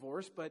want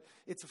divorce, but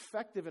it's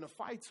effective in a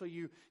fight, so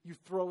you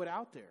throw it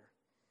out there.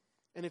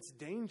 And it's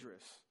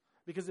dangerous.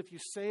 Because if you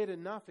say it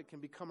enough, it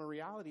can become a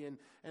reality.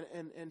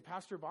 And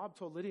Pastor Bob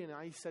told Lydia and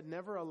I, he said,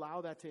 never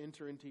allow that to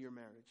enter into your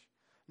marriage.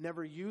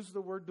 Never use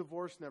the word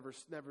divorce.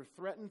 Never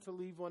threaten to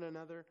leave one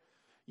another.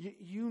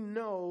 You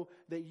know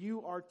that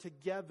you are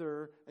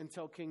together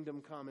until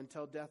kingdom come,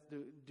 until death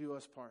do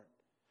us part.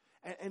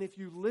 And if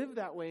you live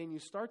that way and you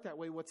start that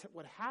way, what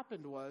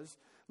happened was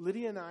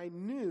Lydia and I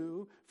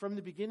knew from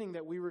the beginning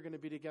that we were going to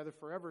be together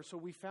forever. So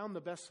we found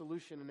the best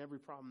solution in every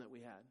problem that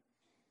we had.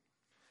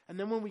 And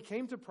then when we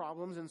came to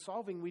problems and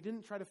solving, we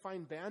didn't try to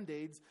find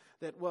Band-Aids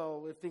that,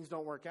 well, if things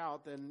don't work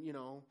out, then,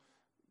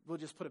 we'll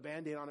just put a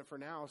Band-Aid on it for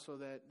now so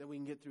that we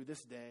can get through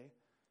this day.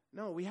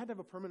 No, we had to have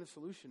a permanent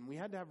solution. We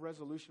had to have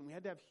resolution. We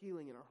had to have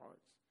healing in our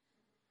hearts.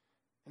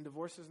 And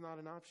divorce is not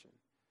an option.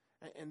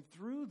 And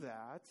through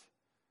that,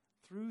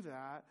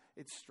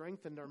 it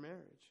strengthened our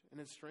marriage.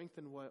 And it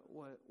strengthened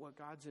what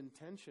God's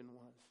intention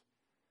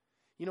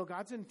was.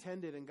 God's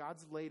intended and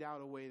God's laid out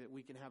a way that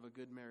we can have a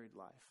good married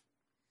life.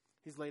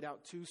 He's laid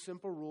out 2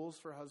 simple rules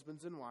for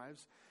husbands and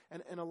wives.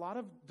 And a lot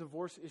of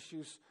divorce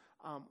issues,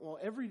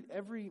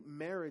 every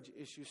marriage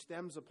issue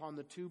stems upon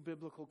the 2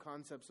 biblical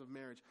concepts of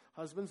marriage.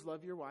 Husbands,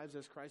 love your wives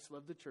as Christ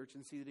loved the church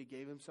and see that he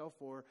gave himself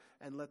for her,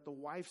 and let the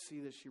wife see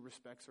that she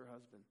respects her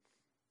husband.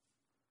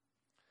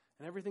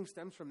 And everything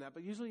stems from that.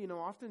 But usually,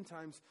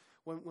 oftentimes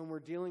when we're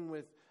dealing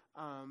with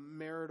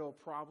marital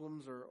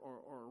problems or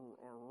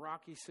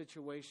rocky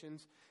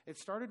situations, it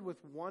started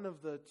with one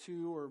of the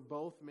two or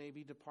both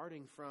maybe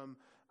departing from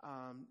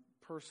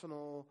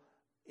personal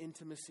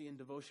intimacy and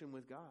devotion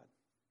with God.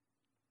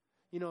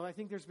 I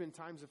think there's been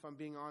times, if I'm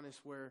being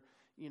honest, where,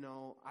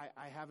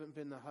 I haven't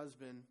been the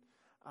husband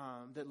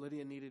that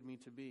Lydia needed me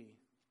to be.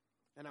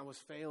 And I was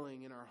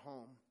failing in our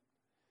home.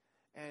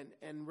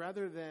 And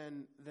rather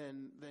than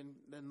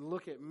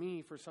look at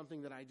me for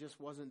something that I just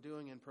wasn't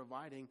doing and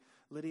providing,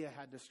 Lydia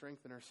had to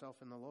strengthen herself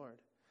in the Lord.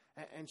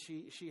 And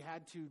she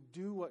had to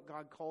do what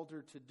God called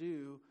her to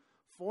do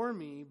for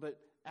me, but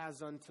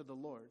as unto the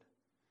Lord.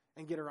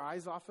 And get her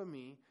eyes off of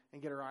me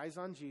and get her eyes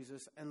on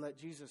Jesus and let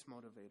Jesus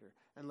motivate her.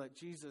 And let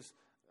Jesus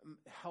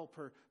help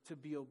her to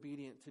be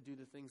obedient, to do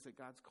the things that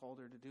God's called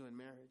her to do in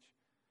marriage.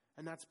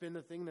 And that's been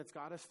the thing that's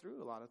got us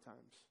through a lot of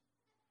times.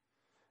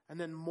 And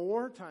then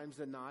more times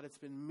than not, it's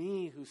been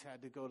me who's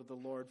had to go to the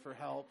Lord for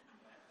help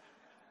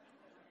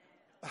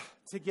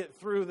to get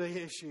through the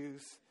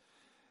issues.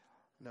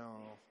 No.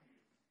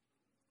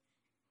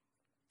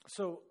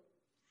 So,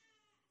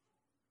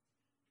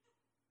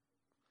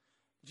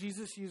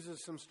 Jesus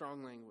uses some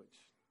strong language.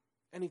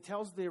 And he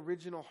tells the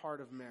original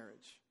heart of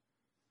marriage.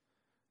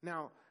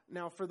 Now,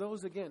 for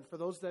those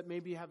that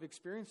maybe have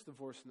experienced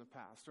divorce in the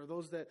past, or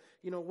those that,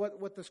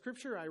 what the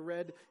scripture I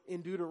read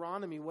in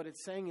Deuteronomy, what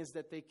it's saying is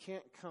that they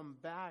can't come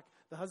back.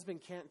 The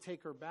husband can't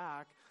take her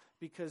back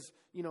because,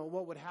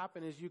 what would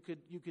happen is you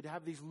could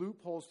have these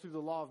loopholes through the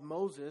law of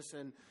Moses,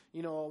 and,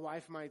 a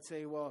wife might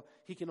say, well,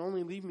 he can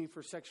only leave me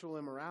for sexual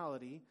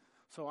immorality,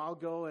 so I'll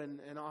go and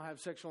I'll have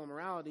sexual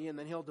immorality, and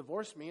then he'll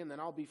divorce me, and then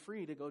I'll be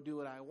free to go do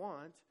what I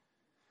want.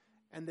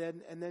 And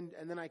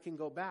then I can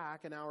go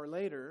back an hour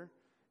later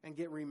and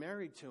get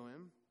remarried to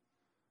him.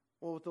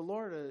 Well, with the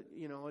Lord,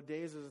 a day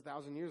is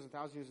 1,000 years,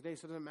 1,000 years a day.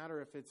 So it doesn't matter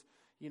if it's,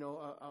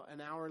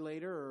 an hour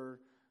later or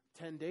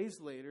 10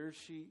 days later.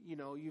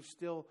 You've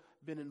still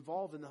been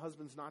involved, and the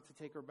husband's not to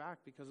take her back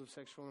because of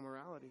sexual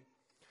immorality.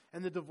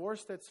 And the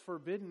divorce that's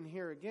forbidden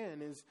here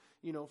again is,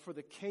 for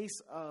the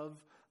case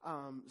of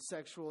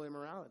sexual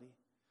immorality.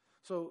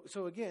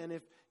 So again,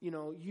 if,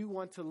 you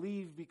want to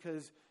leave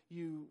because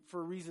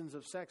for reasons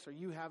of sex, or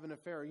you have an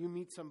affair, or you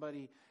meet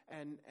somebody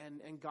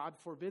and God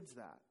forbids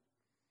that.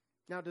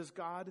 Now, does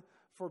God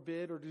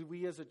forbid, or do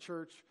we as a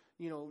church,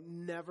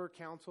 never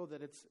counsel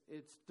that it's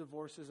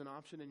divorce is an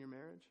option in your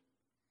marriage?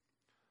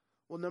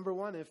 Well, number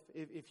one,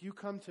 if you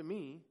come to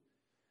me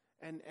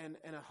and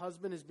a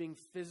husband is being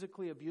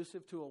physically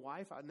abusive to a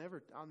wife, I'll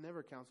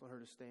never counsel her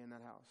to stay in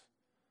that house.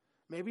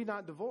 Maybe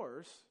not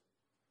divorce,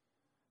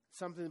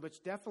 something, but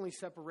definitely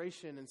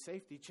separation and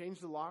safety. Change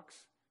the locks,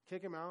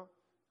 kick him out,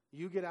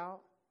 you get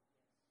out.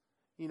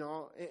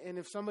 And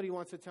if somebody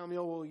wants to tell me,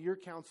 oh, well, you're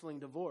counseling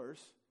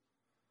divorce,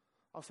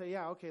 I'll say,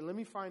 yeah, okay, let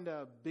me find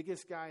the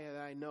biggest guy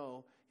that I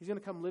know. He's going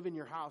to come live in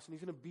your house, and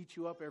he's going to beat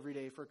you up every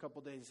day for a couple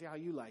of days and see how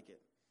you like it.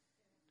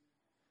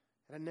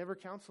 And I never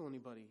counsel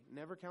anybody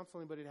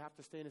to have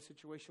to stay in a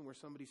situation where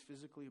somebody's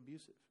physically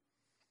abusive.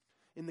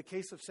 In the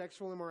case of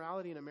sexual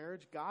immorality in a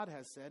marriage, God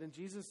has said, and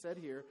Jesus said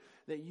here,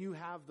 that you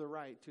have the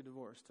right to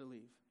divorce, to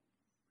leave.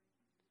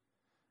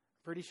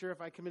 Pretty sure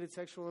if I committed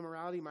sexual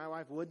immorality, my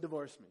wife would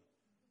divorce me.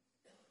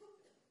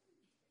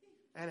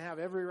 And have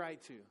every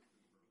right to.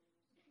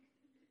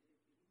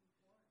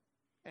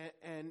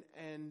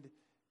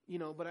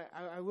 But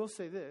I will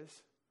say this.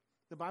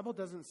 The Bible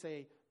doesn't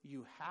say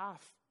you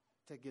have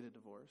to get a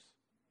divorce.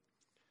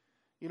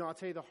 I'll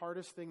tell you, the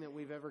hardest thing that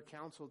we've ever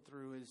counseled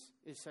through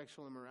is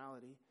sexual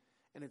immorality.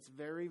 And it's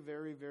very,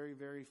 very, very,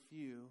 very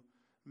few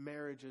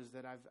marriages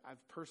that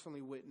I've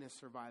personally witnessed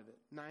survive it.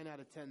 9 out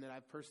of 10 that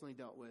I've personally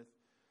dealt with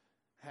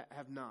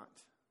have not,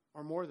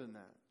 or more than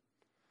that.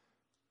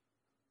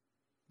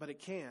 But it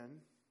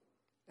can,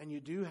 and you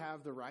do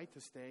have the right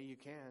to stay. You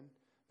can.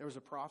 There was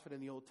a prophet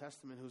in the Old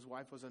Testament whose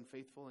wife was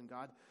unfaithful, and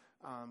God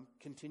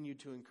continued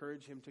to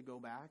encourage him to go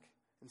back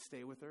and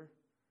stay with her.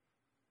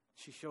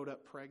 She showed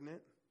up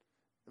pregnant,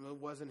 and it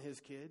wasn't his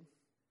kid.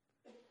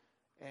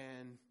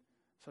 And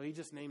so he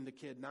just named the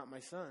kid, not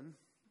my son.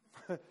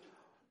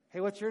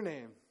 Hey, what's your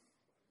name?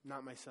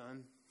 Not my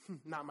son.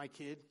 Not my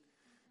kid.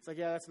 It's like,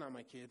 yeah, that's not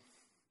my kid.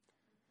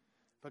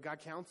 But God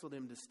counseled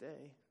him to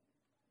stay.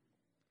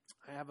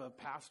 I have a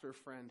pastor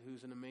friend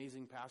who's an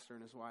amazing pastor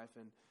and his wife,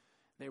 and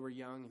they were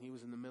young, and he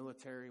was in the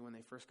military when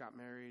they first got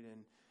married,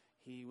 and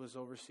he was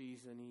overseas,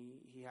 and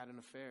he had an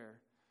affair.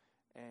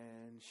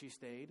 And she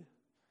stayed,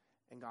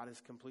 and God has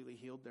completely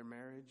healed their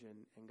marriage,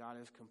 and God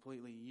has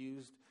completely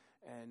used,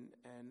 and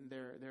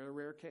they're a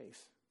rare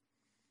case.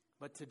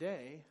 But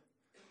today,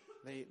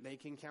 they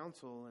can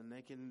counsel, and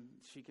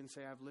she can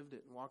say, I've lived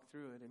it and walked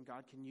through it, and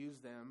God can use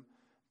them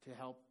to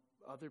help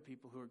other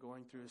people who are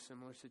going through a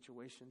similar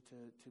situation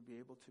to be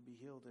able to be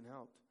healed and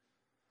helped.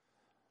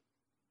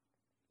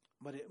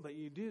 But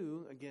you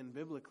do, again,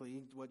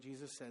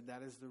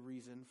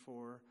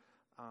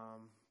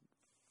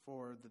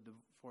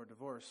 for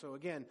divorce. So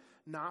again,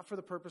 not for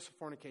the purpose of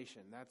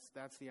fornication.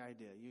 That's the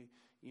idea.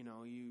 You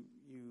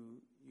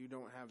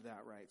don't have that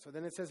right. So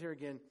then it says here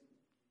again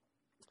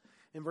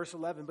in verse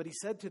 11, but he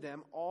said to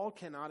them, all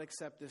cannot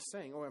accept this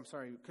saying. Oh, I'm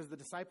sorry, because the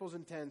disciples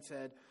in 10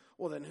 said,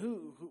 well, then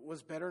who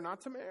was better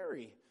not to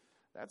marry?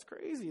 That's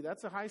crazy.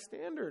 That's a high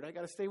standard. I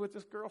got to stay with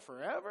this girl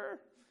forever?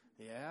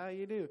 Yeah,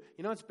 you do.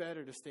 You know, it's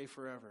better to stay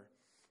forever.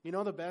 You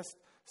know, the best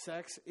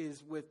sex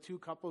is with two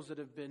couples that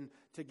have been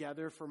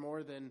together for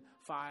more than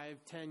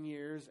 5-10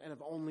 years and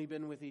have only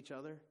been with each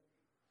other.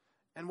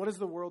 And what does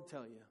the world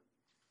tell you?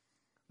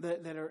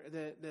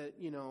 That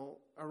you know,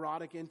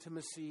 erotic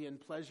intimacy and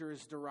pleasure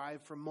is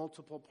derived from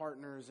multiple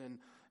partners and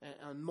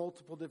on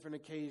multiple different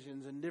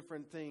occasions and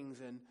different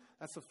things. And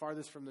that's the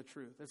farthest from the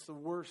truth. It's the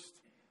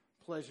worst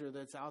pleasure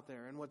that's out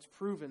there. And what's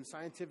proven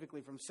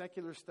scientifically from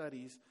secular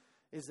studies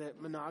is that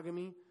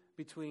monogamy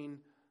between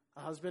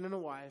a husband and a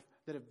wife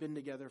that have been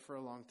together for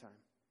a long time.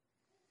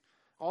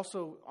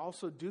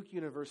 Also, Duke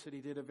University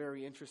did a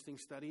very interesting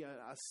study,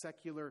 a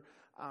secular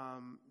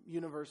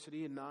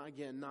university, and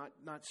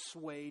not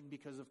swayed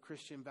because of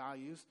Christian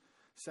values.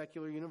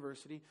 Secular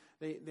university.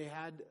 They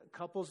had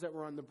couples that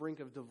were on the brink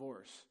of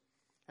divorce,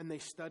 and they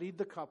studied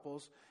the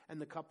couples,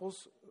 and the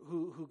couples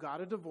who got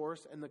a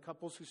divorce and the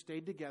couples who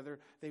stayed together.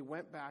 They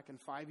went back, and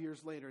 5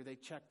 years later, they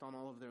checked on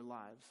all of their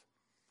lives.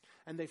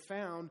 And they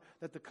found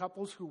that the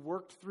couples who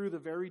worked through the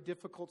very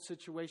difficult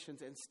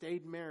situations and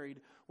stayed married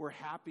were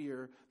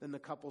happier than the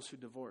couples who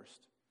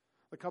divorced.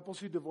 The couples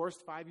who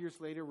divorced 5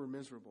 years later were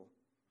miserable.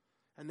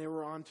 And they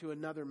were on to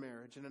another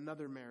marriage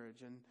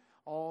and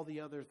all the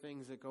other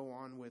things that go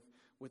on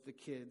with the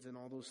kids and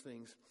all those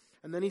things.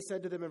 And then he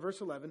said to them in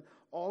verse 11,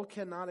 all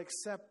cannot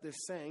accept this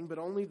saying, but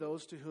only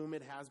those to whom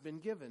it has been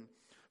given.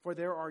 For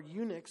there are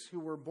eunuchs who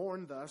were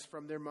born thus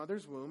from their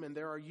mother's womb, and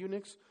there are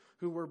eunuchs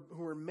who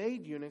were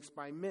made eunuchs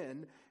by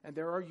men, and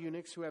there are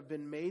eunuchs who have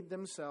been made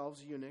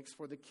themselves eunuchs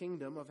for the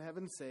kingdom of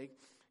heaven's sake.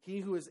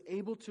 He who is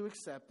able to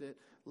accept it,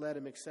 let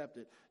him accept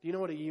it. Do you know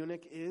what a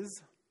eunuch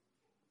is?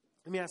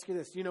 Let me ask you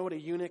this. Do you know what a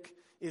eunuch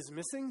is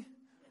missing?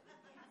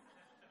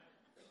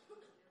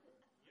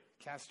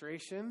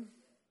 Castration.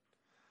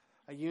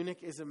 A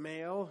eunuch is a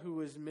male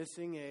who is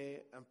missing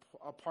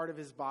a part of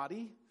his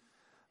body,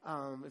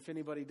 if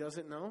anybody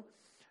doesn't know.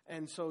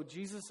 And so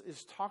Jesus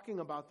is talking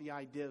about the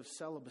idea of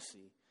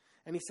celibacy.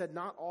 And he said,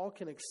 not all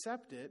can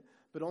accept it,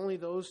 but only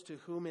those to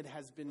whom it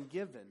has been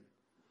given.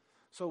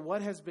 So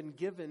what has been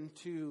given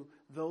to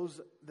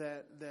those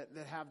that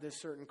have this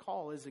certain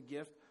call is a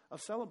gift of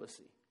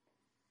celibacy.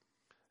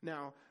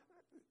 Now,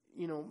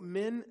 you know,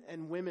 men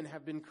and women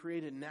have been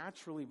created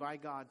naturally by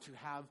God to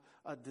have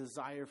a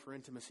desire for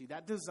intimacy.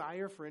 That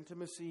desire for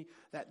intimacy,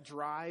 that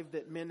drive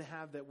that men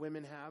have, that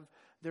women have,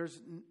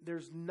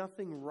 there's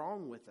nothing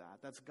wrong with that.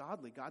 That's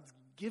godly. God's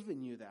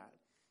given you that.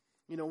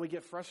 You know, we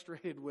get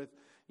frustrated with,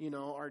 you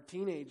know, our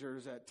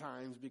teenagers at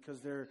times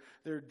because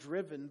they're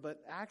driven,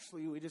 but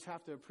actually we just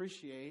have to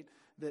appreciate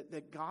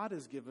that God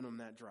has given them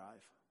that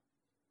drive.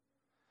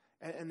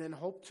 And then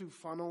hope to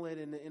funnel it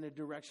in a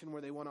direction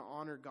where they want to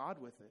honor God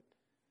with it.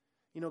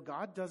 You know,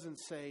 God doesn't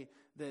say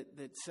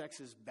that sex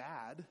is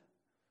bad.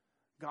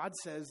 God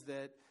says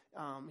that,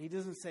 he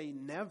doesn't say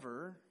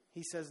never.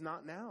 He says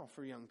not now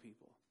for young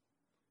people.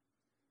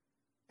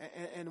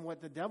 And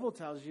what the devil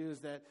tells you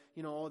is that,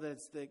 you know,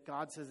 that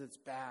God says it's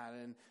bad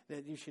and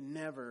that you should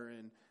never.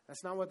 And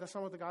that's not what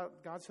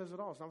God says at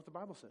all. It's not what the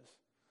Bible says.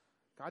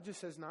 God just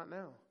says not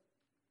now.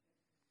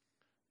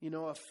 You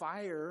know, a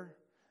fire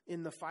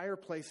in the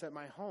fireplace at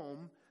my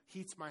home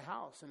heats my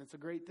house, and it's a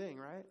great thing,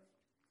 right?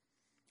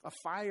 A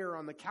fire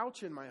on the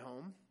couch in my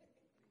home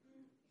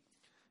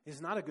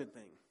is not a good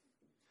thing.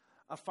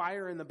 A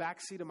fire in the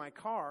back seat of my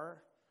car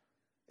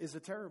is a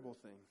terrible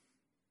thing.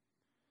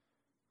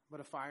 But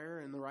a fire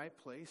in the right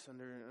place,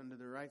 under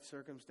the right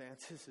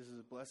circumstances, is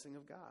a blessing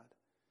of God.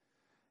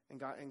 And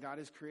God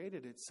has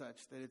created it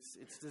such that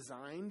it's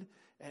designed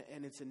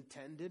and it's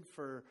intended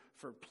for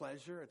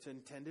pleasure. It's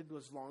intended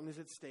as long as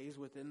it stays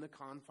within the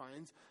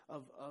confines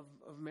of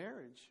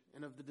marriage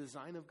and of the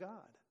design of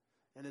God.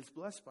 And it's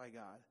blessed by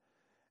God.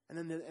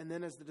 And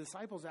then as the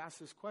disciples ask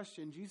this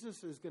question,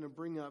 Jesus is going to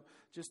bring up,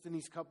 just in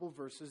these couple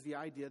verses, the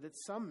idea that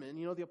some men,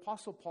 you know, the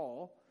Apostle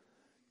Paul,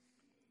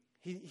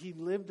 he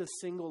lived a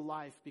single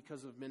life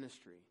because of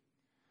ministry.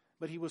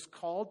 But he was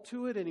called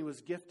to it and he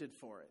was gifted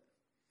for it.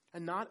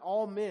 And not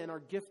all men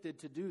are gifted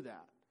to do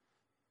that.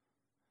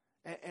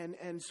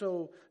 And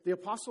so the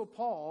Apostle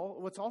Paul,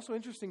 what's also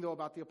interesting though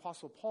about the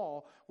Apostle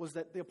Paul was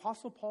that the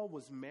Apostle Paul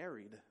was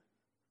married.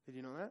 Did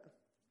you know that?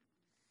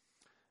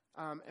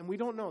 And we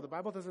don't know. The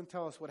Bible doesn't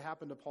tell us what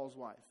happened to Paul's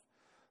wife.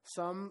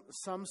 Some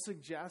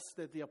suggest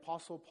that the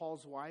Apostle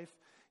Paul's wife,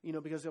 you know,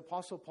 because the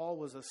Apostle Paul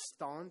was a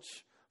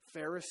staunch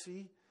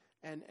Pharisee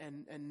and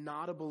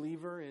not a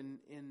believer in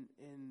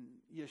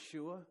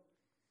Yeshua.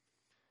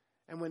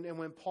 And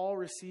when Paul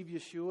received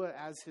Yeshua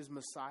as his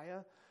Messiah,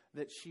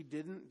 that she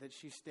didn't, that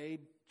she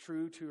stayed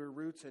true to her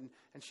roots and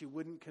she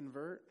wouldn't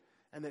convert,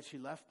 and that she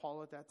left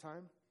Paul at that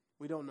time.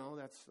 We don't know.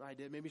 That's the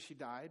idea. Maybe she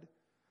died.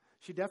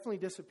 She definitely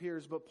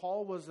disappears, but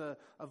Paul was a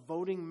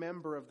voting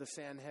member of the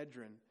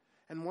Sanhedrin.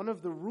 And one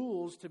of the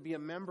rules to be a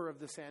member of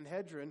the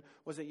Sanhedrin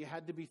was that you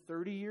had to be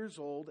 30 years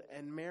old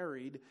and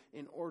married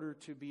in order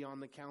to be on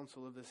the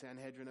council of the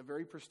Sanhedrin, a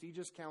very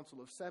prestigious council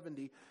of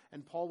 70.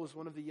 And Paul was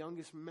one of the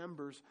youngest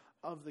members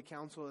of the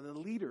council and a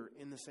leader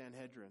in the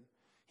Sanhedrin.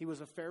 He was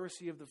a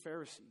Pharisee of the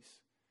Pharisees.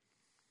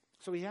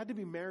 So he had to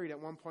be married at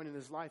one point in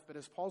his life. But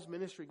as Paul's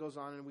ministry goes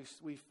on and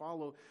we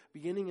follow,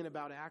 beginning in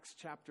about Acts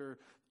chapter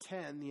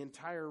 10, the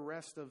entire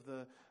rest of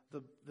the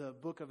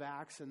book of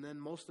Acts, and then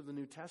most of the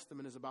New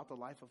Testament is about the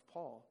life of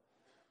Paul.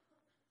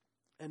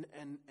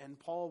 And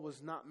Paul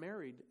was not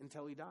married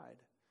until he died.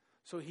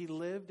 So he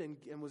lived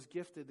and was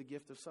gifted the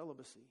gift of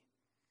celibacy.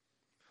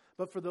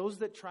 But for those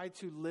that try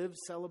to live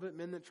celibate,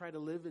 men that try to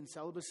live in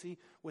celibacy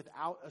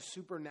without a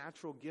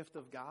supernatural gift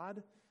of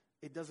God,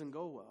 it doesn't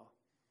go well.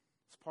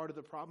 It's part of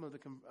the problem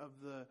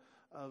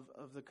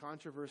of the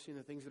controversy and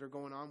the things that are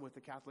going on with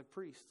the Catholic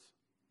priests.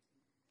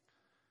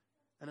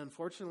 And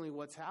unfortunately,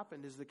 what's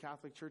happened is the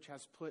Catholic Church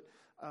has put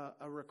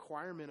a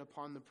requirement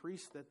upon the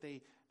priests that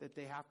they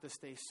have to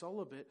stay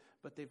celibate,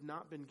 but they've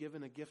not been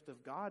given a gift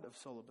of God of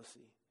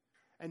celibacy.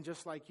 And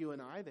just like you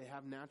and I, they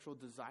have natural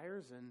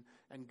desires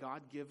and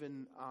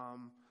God-given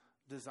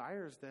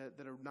desires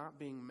that are not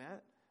being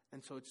met,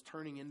 and so it's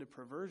turning into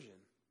perversion.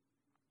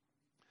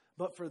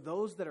 But for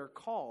those that are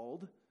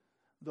called,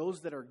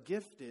 those that are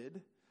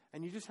gifted,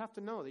 and you just have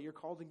to know that you're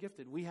called and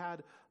gifted. We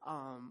had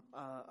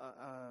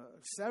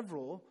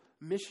several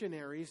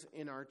missionaries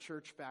in our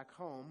church back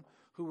home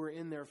who were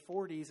in their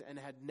 40s and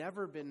had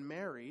never been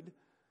married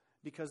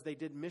because they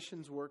did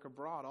missions work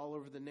abroad all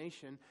over the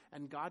nation,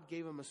 and God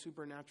gave them a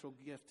supernatural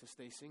gift to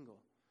stay single.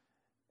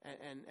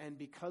 And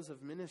because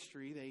of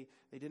ministry,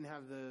 they didn't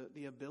have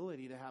the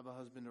ability to have a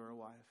husband or a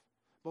wife.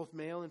 Both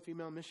male and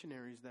female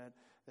missionaries that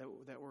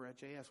were at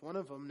JS. One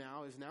of them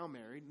is now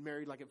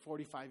married like at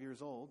 45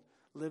 years old,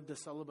 lived a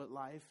celibate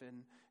life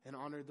and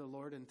honored the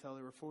Lord until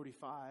they were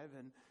 45,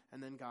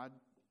 and then God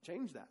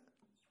changed that.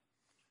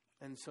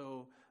 And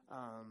so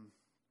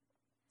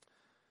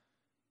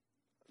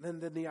then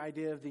the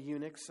idea of the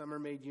eunuchs, some are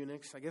made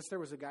eunuchs. I guess there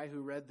was a guy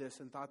who read this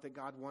and thought that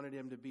God wanted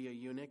him to be a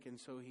eunuch, and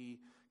so he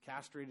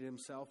castrated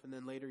himself, and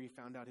then later he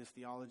found out his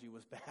theology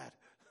was bad.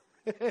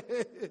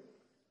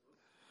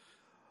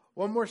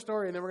 One more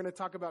story, and then we're going to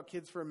talk about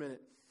kids for a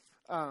minute.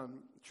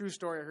 True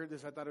story. I heard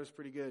this. I thought it was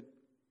pretty good.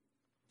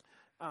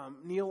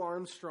 Neil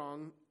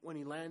Armstrong, when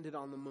he landed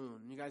on the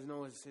moon, you guys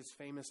know his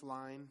famous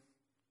line,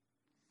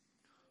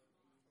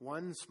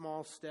 "One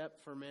small step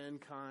for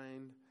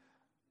mankind,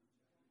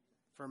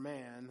 for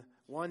man,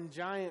 one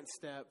giant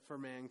step for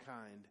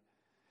mankind."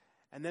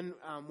 And then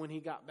when he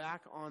got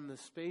back on the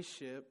space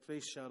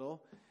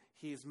shuttle,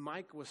 his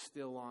mic was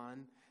still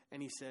on,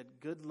 and he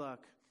said, "Good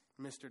luck,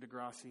 Mr.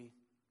 Degrassi."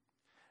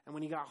 And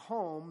when he got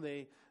home,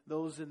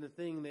 those in the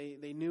thing,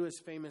 they knew his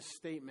famous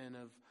statement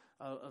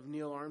of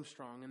Neil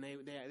Armstrong, and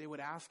they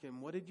would ask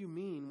him, "What did you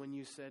mean when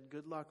you said,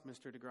 'Good luck,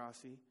 Mr.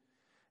 Degrassi'?"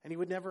 And he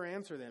would never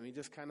answer them. He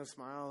just kind of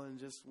smile and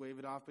just wave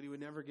it off, but he would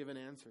never give an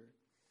answer.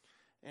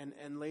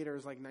 And later, it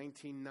was like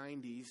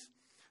 1990s,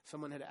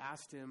 someone had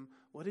asked him,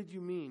 "What did you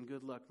mean,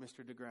 'Good luck,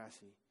 Mr.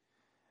 Degrassi'?"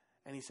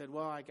 And he said,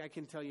 "Well, I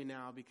can tell you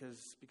now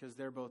because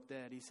they're both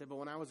dead." He said, "But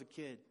when I was a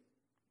kid,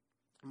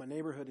 in my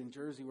neighborhood in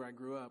Jersey where I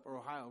grew up, or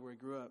Ohio where I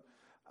grew up,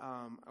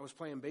 I was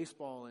playing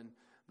baseball, and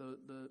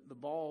the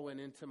ball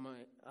went into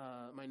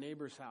my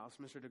neighbor's house,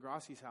 Mr.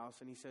 Degrassi's house,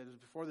 and he said it was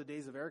before the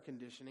days of air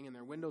conditioning, and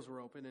their windows were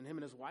open, and him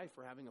and his wife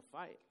were having a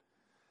fight.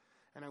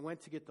 And I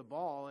went to get the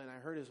ball, and I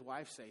heard his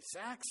wife say,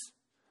 'Sax,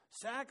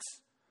 Sax,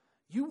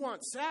 you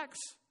want Sax?'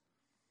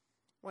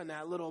 When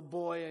that little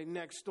boy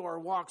next door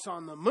walks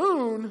on the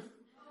moon."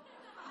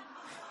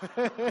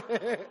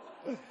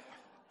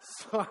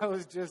 So I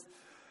was just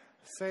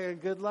saying,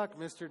 "Good luck,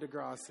 Mr.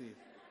 Degrassi."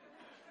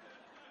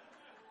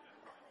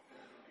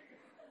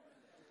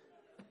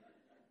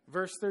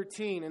 Verse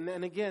 13, and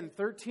then again,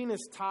 13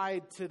 is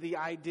tied to the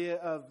idea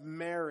of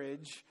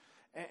marriage.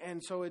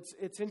 And so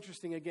it's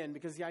interesting again,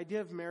 because the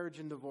idea of marriage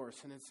and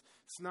divorce, and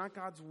it's not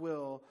God's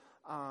will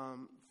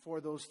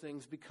for those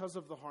things because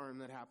of the harm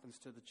that happens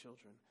to the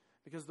children,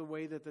 because the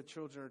way that the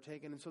children are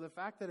taken. And so the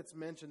fact that it's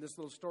mentioned, this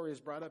little story is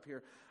brought up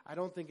here, I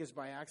don't think is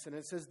by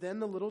accident. It says, "Then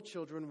the little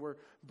children were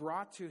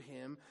brought to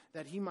him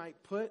that he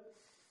might put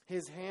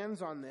his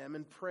hands on them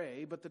and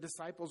pray, but the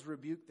disciples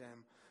rebuked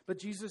them. But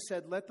Jesus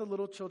said, 'Let the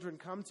little children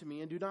come to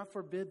me, and do not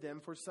forbid them,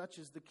 for such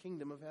is the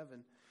kingdom of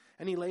heaven.'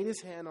 And he laid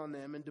his hand on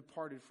them and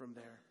departed from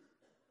there."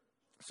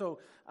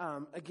 So,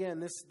 again,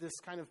 this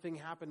kind of thing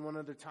happened one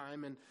other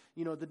time. And,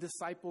 the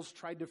disciples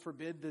tried to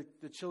forbid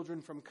the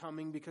children from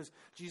coming because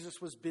Jesus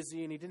was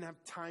busy and he didn't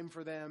have time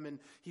for them. And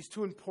he's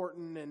too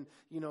important and,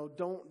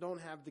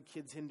 don't have the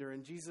kids hinder.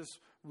 And Jesus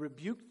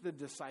rebuked the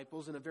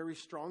disciples in a very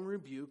strong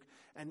rebuke.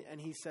 And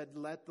he said,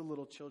 "Let the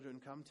little children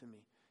come to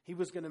me." He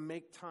was going to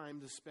make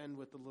time to spend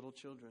with the little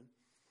children.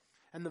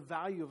 And the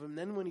value of him.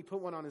 Then when he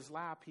put one on his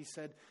lap, he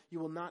said, "You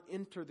will not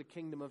enter the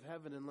kingdom of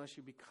heaven unless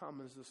you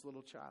become as this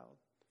little child."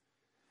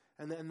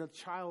 And then the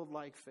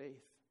childlike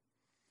faith.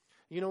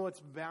 You know what's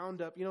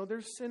bound up?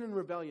 There's sin and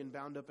rebellion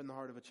bound up in the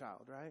heart of a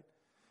child, right?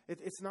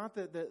 It's not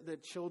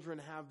that children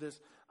have this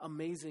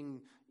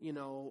amazing,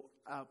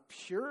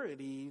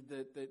 purity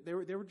that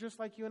they were just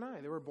like you and I.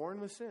 They were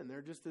born with sin.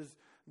 They're just as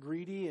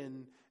greedy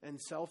and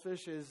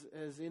selfish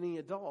as any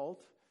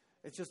adult.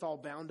 It's just all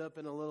bound up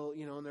in a little,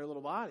 in their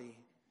little body.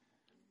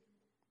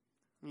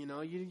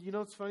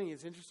 It's funny.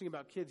 It's interesting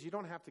about kids. You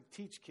don't have to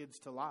teach kids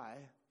to lie.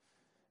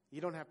 You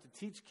don't have to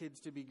teach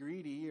kids to be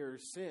greedy or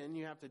sin.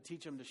 You have to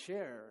teach them to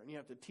share, and you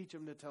have to teach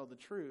them to tell the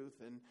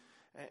truth.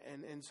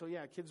 And so,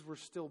 kids were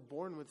still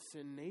born with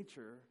sin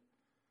nature.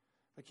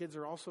 But kids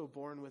are also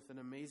born with an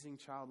amazing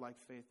childlike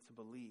faith to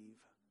believe.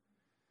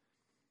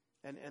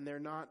 And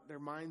their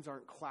minds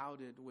aren't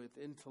clouded with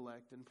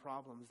intellect and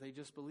problems. They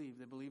just believe.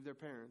 They believe their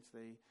parents.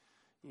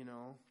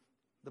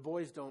 The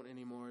boys don't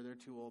anymore. They're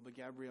too old. But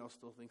Gabrielle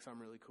still thinks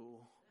I'm really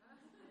cool.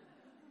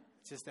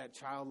 It's just that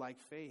childlike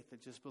faith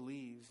that just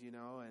believes,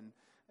 and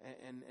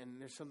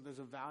there's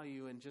a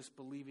value in just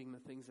believing the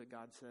things that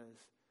God says.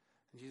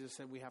 And Jesus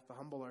said we have to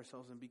humble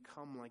ourselves and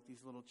become like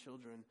these little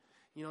children.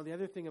 The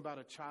other thing about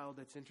a child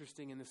that's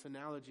interesting in this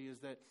analogy is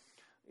that,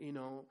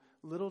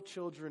 little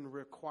children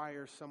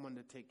require someone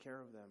to take care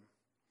of them.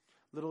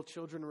 Little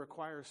children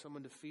require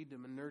someone to feed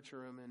them and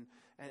nurture them,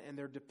 and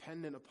they're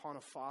dependent upon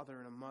a father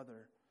and a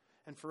mother.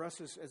 And for us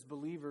as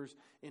believers,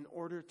 we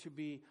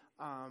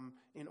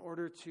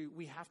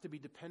have to be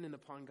dependent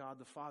upon God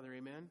the Father.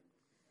 Amen?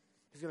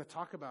 He's going to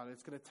talk about it.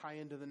 It's going to tie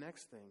into the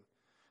next thing.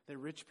 That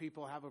rich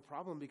people have a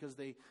problem because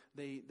they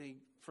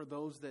for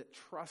those that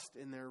trust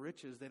in their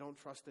riches, they don't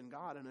trust in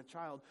God. And a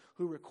child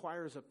who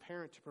requires a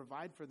parent to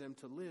provide for them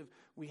to live,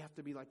 we have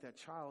to be like that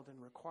child and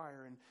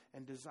require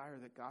and desire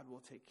that God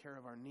will take care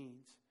of our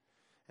needs.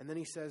 And then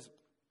he says,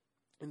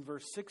 in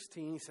verse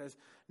 16, he says,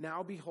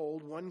 "Now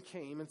behold, one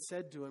came and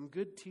said to him,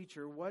 'Good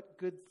teacher, what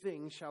good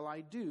thing shall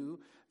I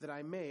do that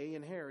I may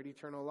inherit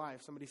eternal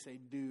life?'" Somebody say,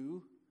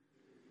 "Do."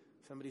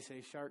 Somebody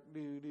say, "Shark,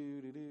 do,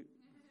 do, do, do."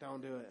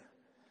 Don't do it.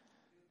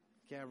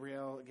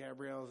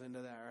 Gabrielle's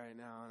into that right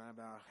now, and I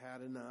about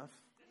had enough.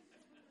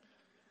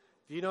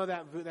 Do you know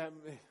that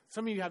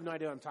some of you have no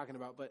idea what I'm talking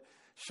about, but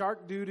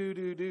shark do do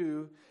do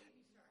do,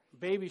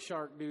 baby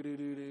shark do do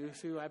do do.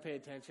 See, I pay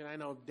attention. I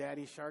know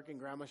Daddy Shark and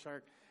Grandma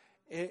Shark.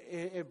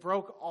 It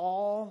broke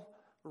all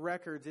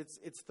records.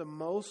 It's the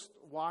most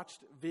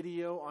watched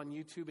video on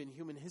YouTube in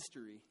human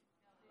history.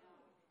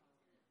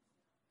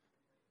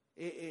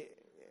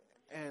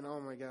 And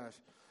oh my gosh.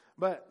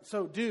 But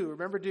so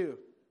remember do.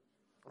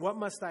 What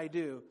must I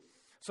do?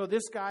 So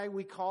this guy,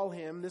 we call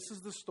him, this is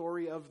the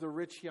story of the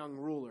rich young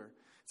ruler.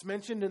 It's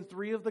mentioned in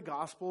 3 of the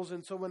Gospels,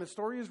 and so when a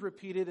story is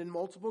repeated in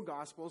multiple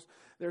Gospels,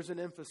 there's an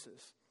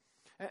emphasis.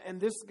 And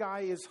this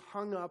guy is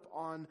hung up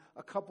on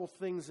a couple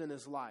things in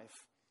his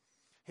life.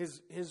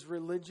 His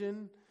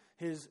religion,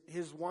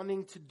 his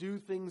wanting to do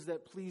things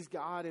that please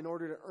God in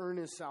order to earn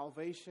his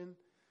salvation.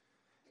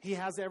 He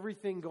has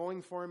everything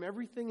going for him,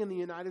 everything in the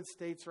United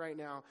States right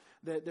now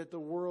that the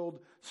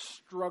world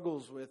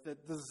struggles with,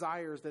 that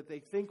desires, that they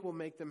think will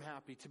make them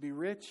happy. To be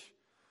rich,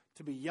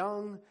 to be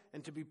young,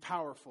 and to be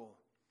powerful.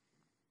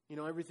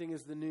 Everything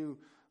is the new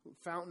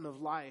fountain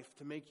of life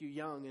to make you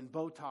young, and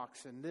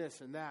Botox and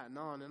this and that and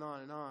on and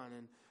on and on.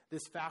 And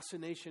this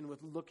fascination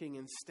with looking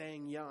and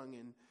staying young.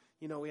 And,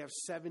 we have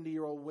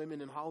 70-year-old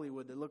women in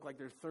Hollywood that look like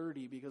they're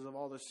 30 because of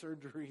all the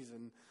surgeries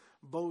and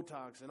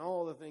Botox and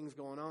all the things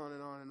going on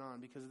and on and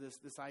on because of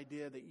this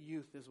idea that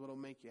youth is what will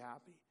make you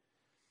happy.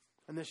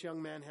 And this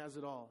young man has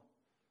it all.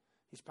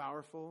 He's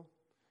powerful.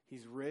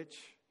 He's rich.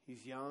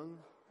 He's young.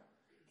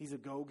 He's a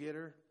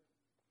go-getter.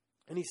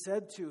 And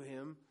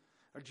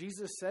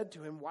Jesus said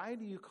to him, "Why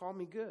do you call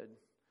me good?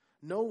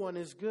 No one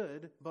is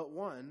good but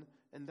one,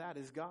 and that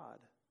is God."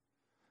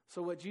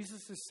 So what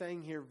Jesus is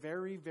saying here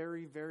very,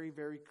 very, very,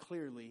 very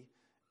clearly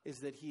is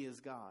that he is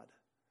God.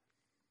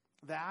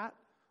 That,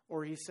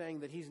 or he's saying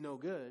that he's no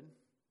good.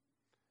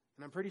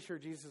 And I'm pretty sure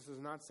Jesus is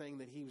not saying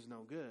that he was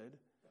no good.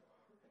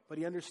 But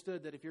he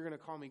understood that if you're going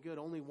to call me good,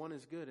 only one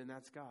is good, and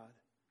that's God.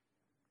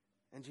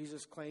 And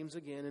Jesus claims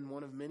again in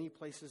one of many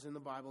places in the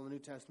Bible, in the New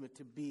Testament,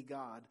 to be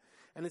God.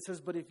 And it says,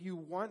 "But if you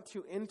want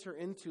to enter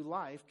into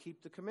life,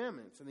 keep the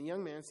commandments." And the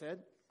young man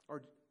said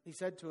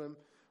to him,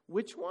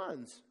 "Which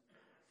ones?"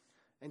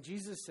 And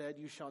Jesus said,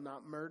 "You shall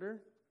not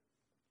murder."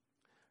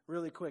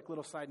 Really quick,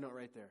 little side note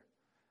right there.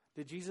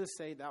 Did Jesus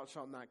say, "Thou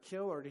shalt not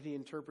kill," or did he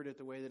interpret it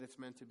the way that it's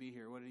meant to be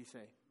here? What did he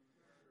say?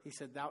 He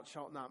said, "Thou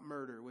shalt not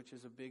murder," which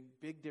is a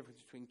big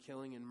difference between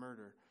killing and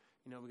murder.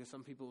 Because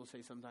some people will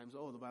say sometimes,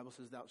 "Oh, the Bible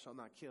says thou shalt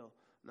not kill."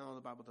 No,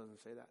 the Bible doesn't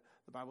say that.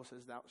 The Bible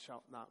says thou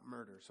shalt not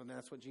murder. So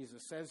that's what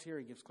Jesus says here.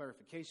 He gives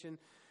clarification.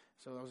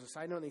 So that was a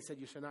side note. And he said,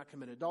 "You shall not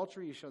commit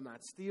adultery. You shall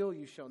not steal.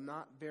 You shall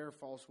not bear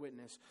false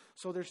witness."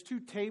 So there's 2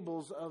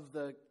 tables of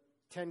the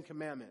 10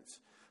 Commandments.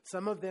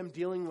 Some of them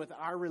dealing with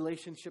our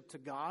relationship to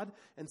God,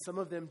 and some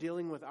of them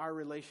dealing with our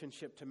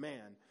relationship to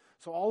man.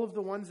 So all of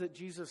the ones that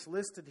Jesus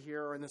listed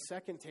here are in the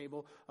second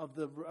table of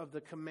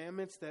the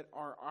commandments that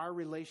are our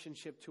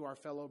relationship to our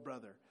fellow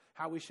brother.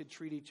 How we should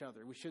treat each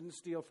other. We shouldn't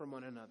steal from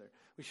one another.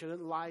 We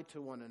shouldn't lie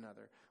to one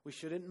another. We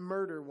shouldn't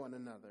murder one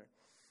another.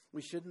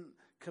 We shouldn't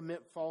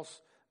commit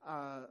false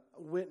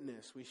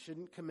witness. We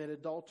shouldn't commit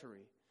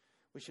adultery.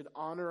 We should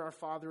honor our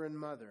father and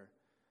mother.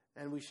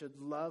 And we should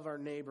love our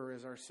neighbor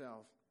as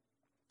ourselves.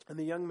 And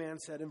the young man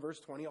said in verse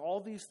 20, all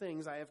these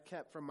things I have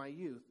kept from my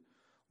youth.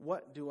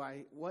 What do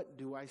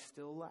I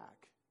still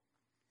lack?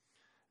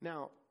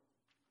 Now,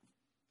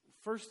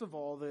 first of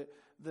all,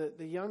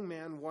 the young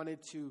man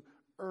wanted to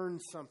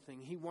earn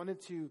something. He wanted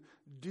to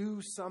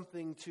do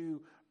something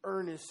to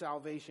earn his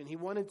salvation. He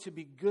wanted to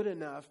be good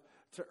enough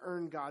to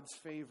earn God's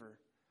favor.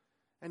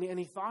 And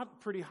he thought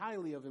pretty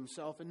highly of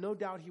himself, and no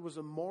doubt he was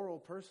a moral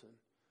person.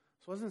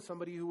 This wasn't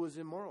somebody who was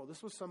immoral.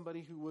 This was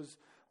somebody who was,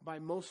 by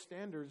most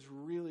standards,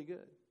 really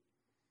good.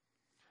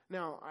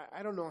 Now,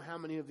 I don't know how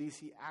many of these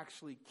he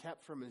actually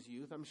kept from his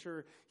youth. I'm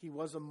sure he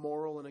was a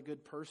moral and a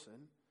good person.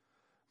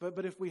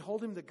 But if we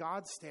hold him to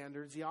God's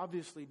standards, he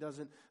obviously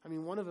doesn't. I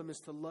mean, one of them is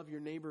to love your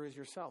neighbor as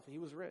yourself. He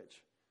was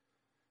rich.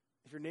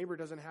 If your neighbor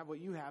doesn't have what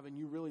you have and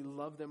you really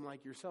love them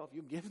like yourself,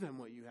 you give them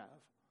what you have.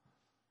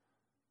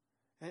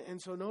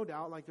 And so no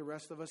doubt, like the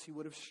rest of us, he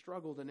would have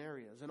struggled in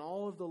areas. And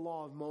all of the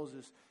law of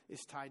Moses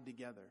is tied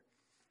together.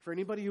 For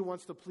anybody who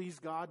wants to please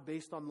God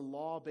based on the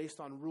law,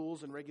 based on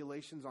rules and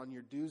regulations, on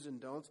your do's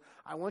and don'ts,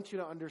 I want you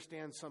to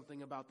understand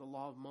something about the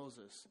law of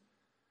Moses.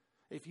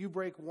 If you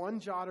break one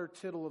jot or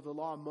tittle of the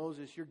law of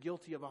Moses, you're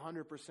guilty of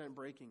 100%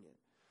 breaking it.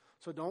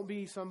 So don't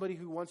be somebody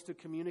who wants to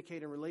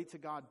communicate and relate to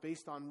God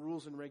based on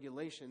rules and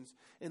regulations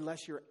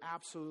unless you're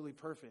absolutely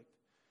perfect.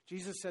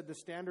 Jesus said the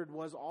standard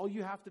was all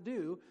you have to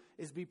do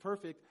is be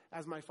perfect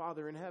as my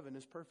Father in heaven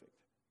is perfect.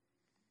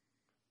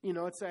 You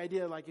know, it's the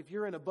idea like if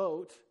you're in a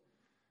boat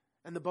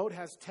and the boat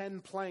has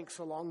 10 planks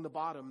along the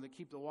bottom that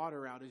keep the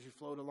water out as you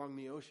float along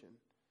the ocean.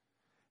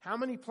 How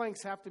many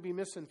planks have to be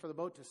missing for the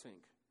boat to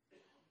sink?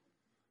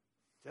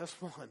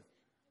 Just one.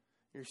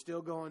 You're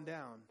still going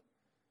down.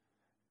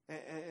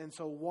 And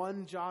so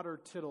one jot or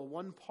tittle,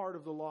 one part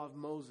of the law of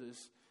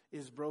Moses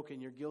is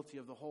broken. You're guilty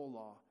of the whole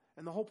law.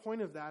 And the whole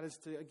point of that is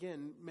to,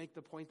 again, make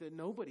the point that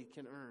nobody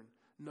can earn.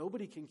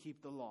 Nobody can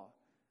keep the law.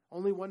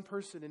 Only one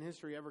person in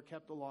history ever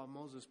kept the law of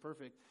Moses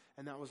perfect,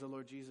 and that was the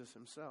Lord Jesus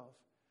himself.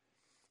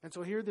 And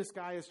so here this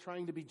guy is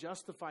trying to be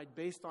justified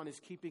based on his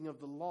keeping of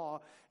the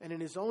law, and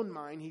in his own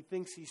mind, he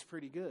thinks he's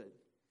pretty good.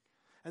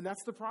 And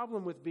that's the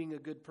problem with being a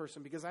good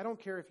person, because I don't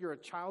care if you're a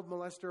child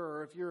molester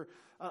or if you're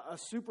a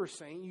super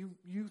saint,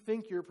 you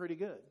think you're pretty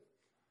good.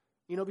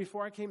 You know,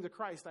 before I came to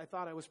Christ, I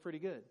thought I was pretty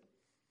good.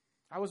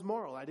 I was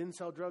moral. I didn't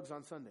sell drugs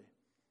on Sunday.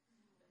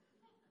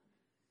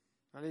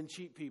 I didn't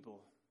cheat people.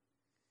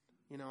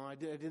 You know, I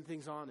did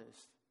things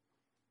honest.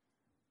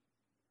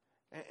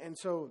 And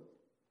so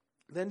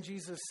then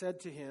Jesus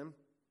said to him,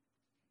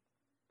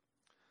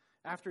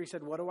 after he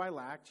said, what do I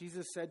lack?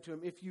 Jesus said to him,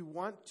 if you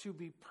want to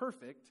be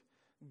perfect,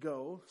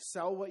 go,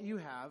 sell what you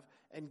have,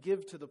 and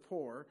give to the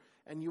poor,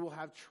 and you will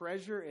have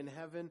treasure in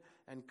heaven,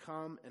 and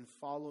come and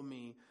follow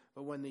me.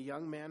 But when the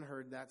young man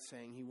heard that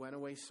saying, he went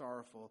away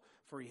sorrowful,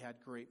 for he had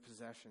great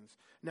possessions.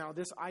 Now,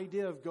 this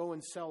idea of go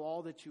and sell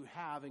all that you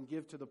have and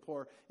give to the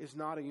poor is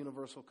not a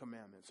universal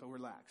commandment, so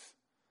relax.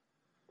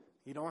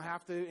 You don't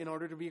have to, in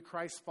order to be a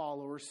Christ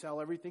follower, sell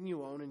everything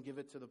you own and give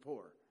it to the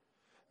poor.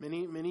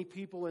 Many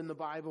people in the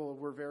Bible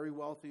were very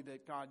wealthy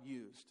that God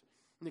used.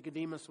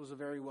 Nicodemus was a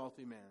very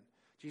wealthy man.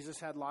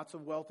 Jesus had lots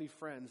of wealthy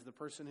friends. The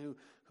person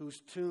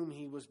whose tomb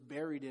he was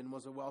buried in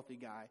was a wealthy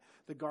guy.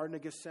 The Garden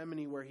of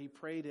Gethsemane where he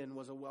prayed in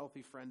was a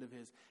wealthy friend of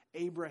his.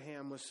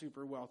 Abraham was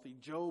super wealthy.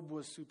 Job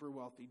was super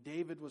wealthy.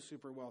 David was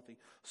super wealthy.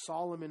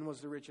 Solomon was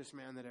the richest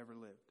man that ever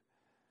lived.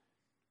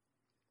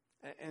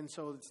 And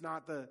so it's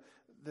not the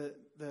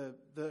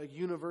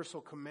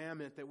universal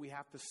commandment that we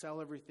have to sell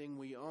everything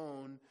we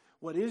own.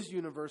 What is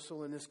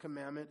universal in this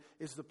commandment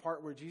is the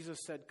part where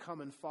Jesus said,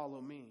 come and follow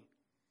me.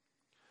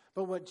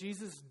 But what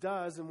Jesus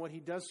does, and what he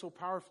does so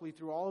powerfully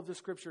through all of the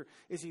scripture,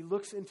 is he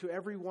looks into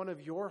every one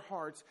of your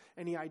hearts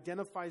and he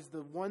identifies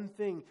the one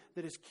thing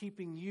that is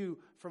keeping you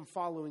from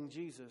following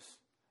Jesus.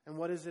 And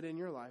what is it in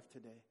your life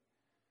today?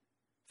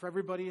 For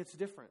everybody it's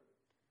different.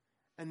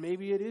 And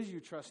maybe it is you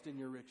trust in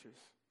your riches.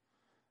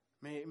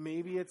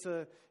 Maybe it's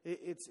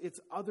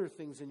other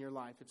things in your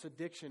life. It's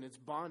addiction, it's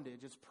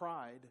bondage, it's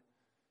pride.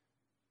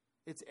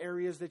 It's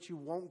areas that you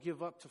won't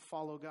give up to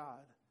follow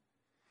God.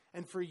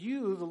 And for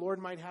you, the Lord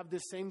might have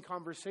this same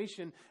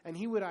conversation and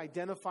he would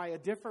identify a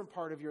different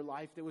part of your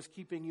life that was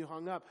keeping you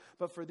hung up.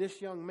 But for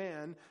this young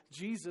man,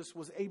 Jesus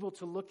was able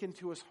to look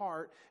into his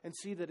heart and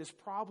see that his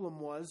problem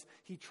was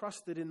he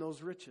trusted in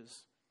those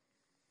riches.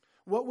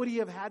 What would he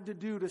have had to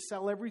do to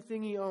sell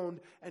everything he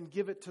owned and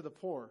give it to the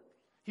poor?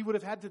 He would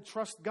have had to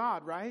trust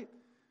God, right?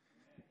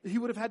 He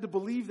would have had to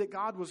believe that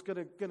God was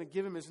going to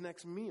give him his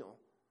next meal.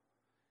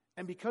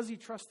 And because he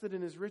trusted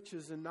in his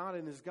riches and not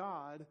in his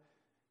God,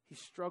 he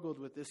struggled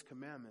with this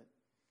commandment.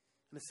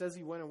 And it says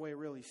he went away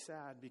really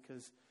sad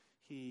because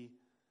he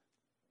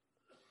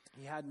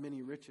had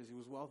many riches. He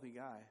was a wealthy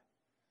guy.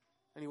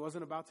 And he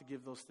wasn't about to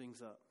give those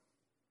things up.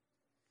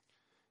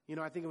 You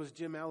know, I think it was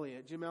Jim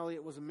Elliot. Jim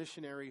Elliot was a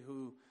missionary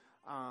who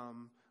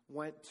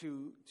went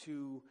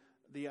to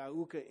the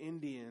Auca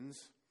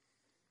Indians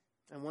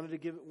and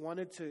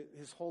wanted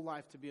his whole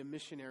life to be a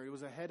missionary. It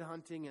was a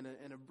headhunting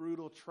and a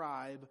brutal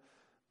tribe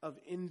of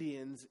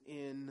Indians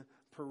in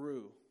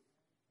Peru.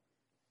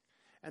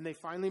 And they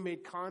finally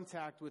made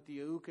contact with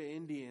the Auca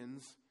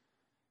Indians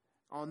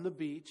on the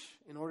beach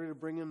in order to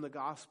bring them the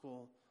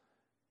gospel.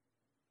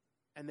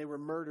 And they were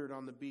murdered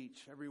on the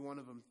beach. Every one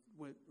of them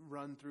would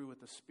run through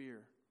with a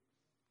spear.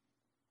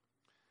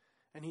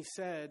 And he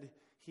said,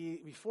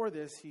 before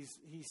this,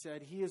 he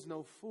said, he is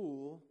no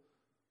fool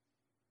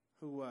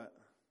who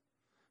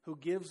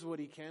gives what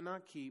he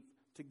cannot keep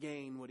to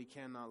gain what he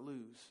cannot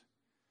lose.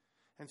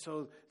 And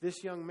so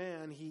this young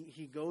man,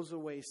 he goes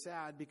away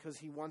sad because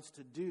he wants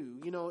to do.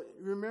 You know,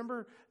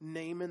 remember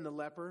Naaman the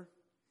leper?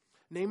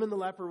 Naaman the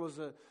leper was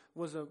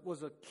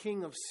a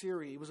king of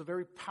Syria. He was a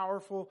very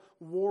powerful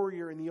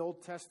warrior in the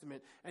Old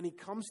Testament. And he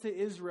comes to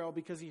Israel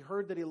because he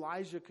heard that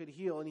Elijah could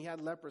heal and he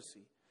had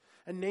leprosy.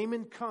 And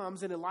Naaman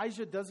comes, and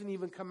Elijah doesn't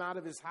even come out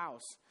of his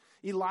house.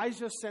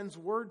 Elijah sends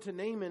word to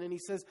Naaman, and he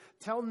says,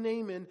 tell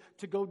Naaman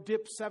to go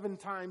dip 7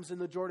 times in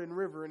the Jordan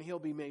River, and he'll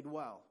be made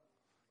well.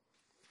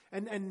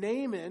 And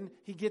Naaman,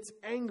 he gets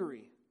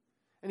angry.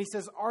 And he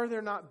says, are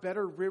there not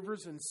better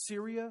rivers in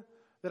Syria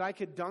that I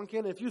could dunk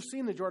in? If you've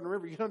seen the Jordan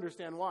River, you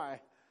understand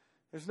why.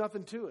 There's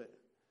nothing to it.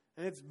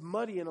 And it's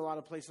muddy in a lot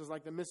of places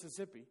like the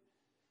Mississippi.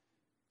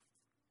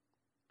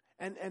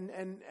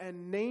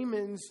 And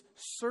Naaman's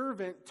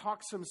servant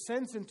talked some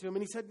sense into him.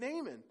 And he said,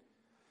 Naaman,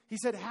 he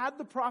said, had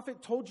the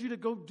prophet told you to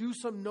go do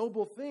some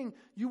noble thing,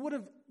 you would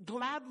have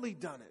gladly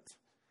done it.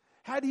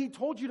 Had he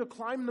told you to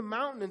climb the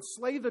mountain and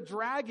slay the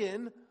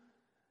dragon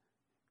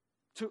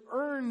to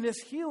earn this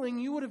healing,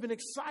 you would have been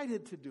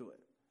excited to do it.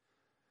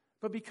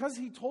 But because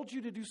he told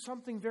you to do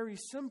something very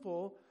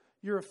simple,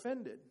 you're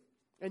offended.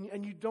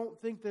 And you don't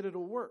think that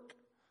it'll work.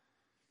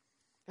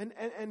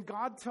 And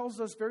God tells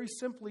us very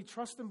simply,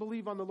 trust and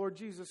believe on the Lord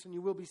Jesus and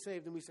you will be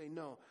saved. And we say,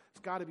 no,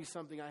 it's got to be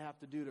something I have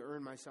to do to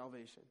earn my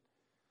salvation.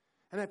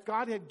 And if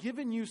God had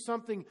given you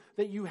something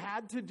that you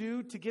had to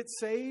do to get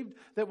saved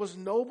that was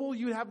noble,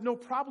 you'd have no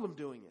problem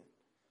doing it.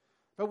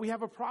 But we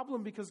have a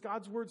problem because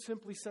God's word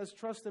simply says,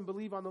 trust and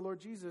believe on the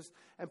Lord Jesus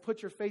and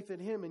put your faith in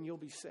him and you'll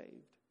be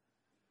saved.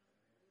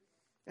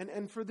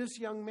 And for this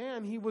young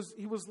man, he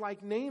was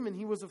like Naaman.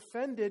 He was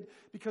offended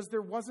because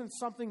there wasn't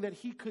something that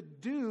he could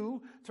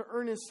do to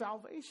earn his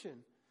salvation.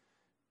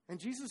 And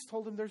Jesus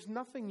told him there's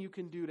nothing you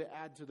can do to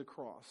add to the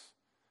cross.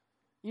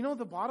 You know,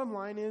 the bottom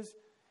line is,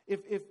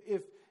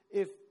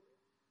 if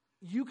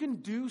you can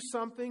do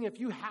something, if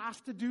you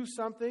have to do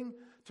something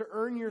to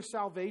earn your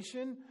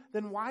salvation,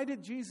 then why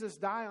did Jesus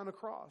die on a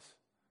cross?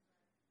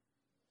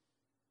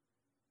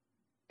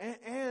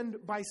 And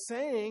by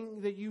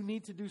saying that you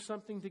need to do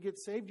something to get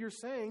saved, you're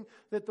saying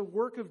that the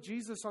work of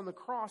Jesus on the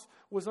cross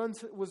was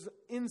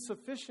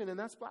insufficient, and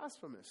that's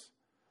blasphemous.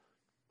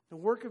 The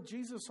work of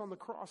Jesus on the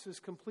cross is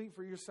complete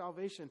for your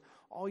salvation.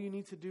 All you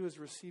need to do is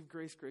receive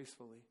grace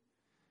gracefully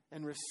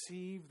and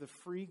receive the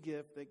free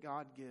gift that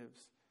God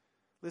gives.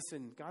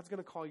 Listen, God's going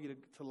to call you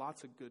to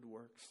lots of good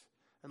works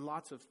and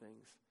lots of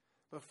things.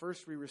 But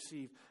first we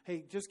receive.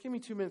 Hey, just give me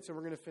 2 minutes and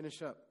we're going to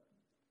finish up.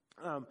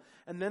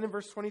 And then in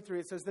verse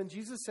 23, it says, then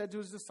Jesus said to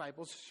his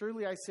disciples,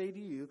 surely I say to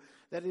you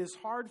that it is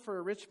hard for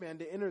a rich man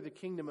to enter the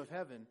kingdom of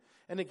heaven.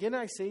 And again,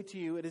 I say to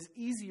you, it is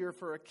easier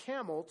for a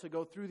camel to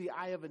go through the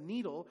eye of a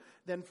needle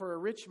than for a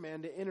rich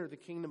man to enter the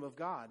kingdom of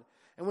God.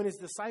 And when his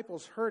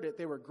disciples heard it,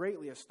 they were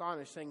greatly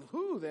astonished, saying,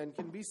 who then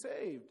can be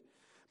saved?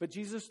 But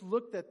Jesus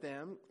looked at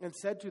them and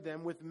said to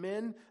them, with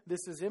men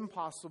this is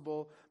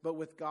impossible, but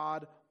with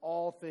God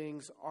all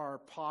things are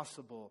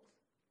possible.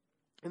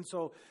 And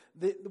so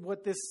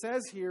what this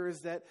says here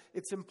is that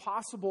it's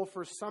impossible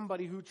for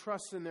somebody who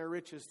trusts in their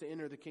riches to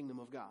enter the kingdom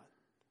of God.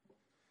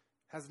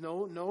 Has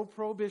no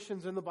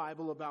prohibitions in the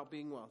Bible about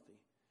being wealthy.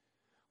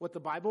 What the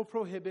Bible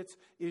prohibits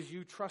is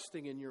you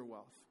trusting in your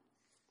wealth.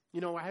 You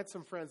know, I had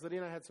some friends,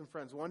 Lydia and I had some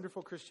friends,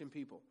 wonderful Christian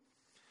people.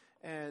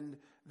 And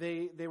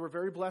they were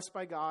very blessed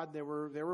by God. They were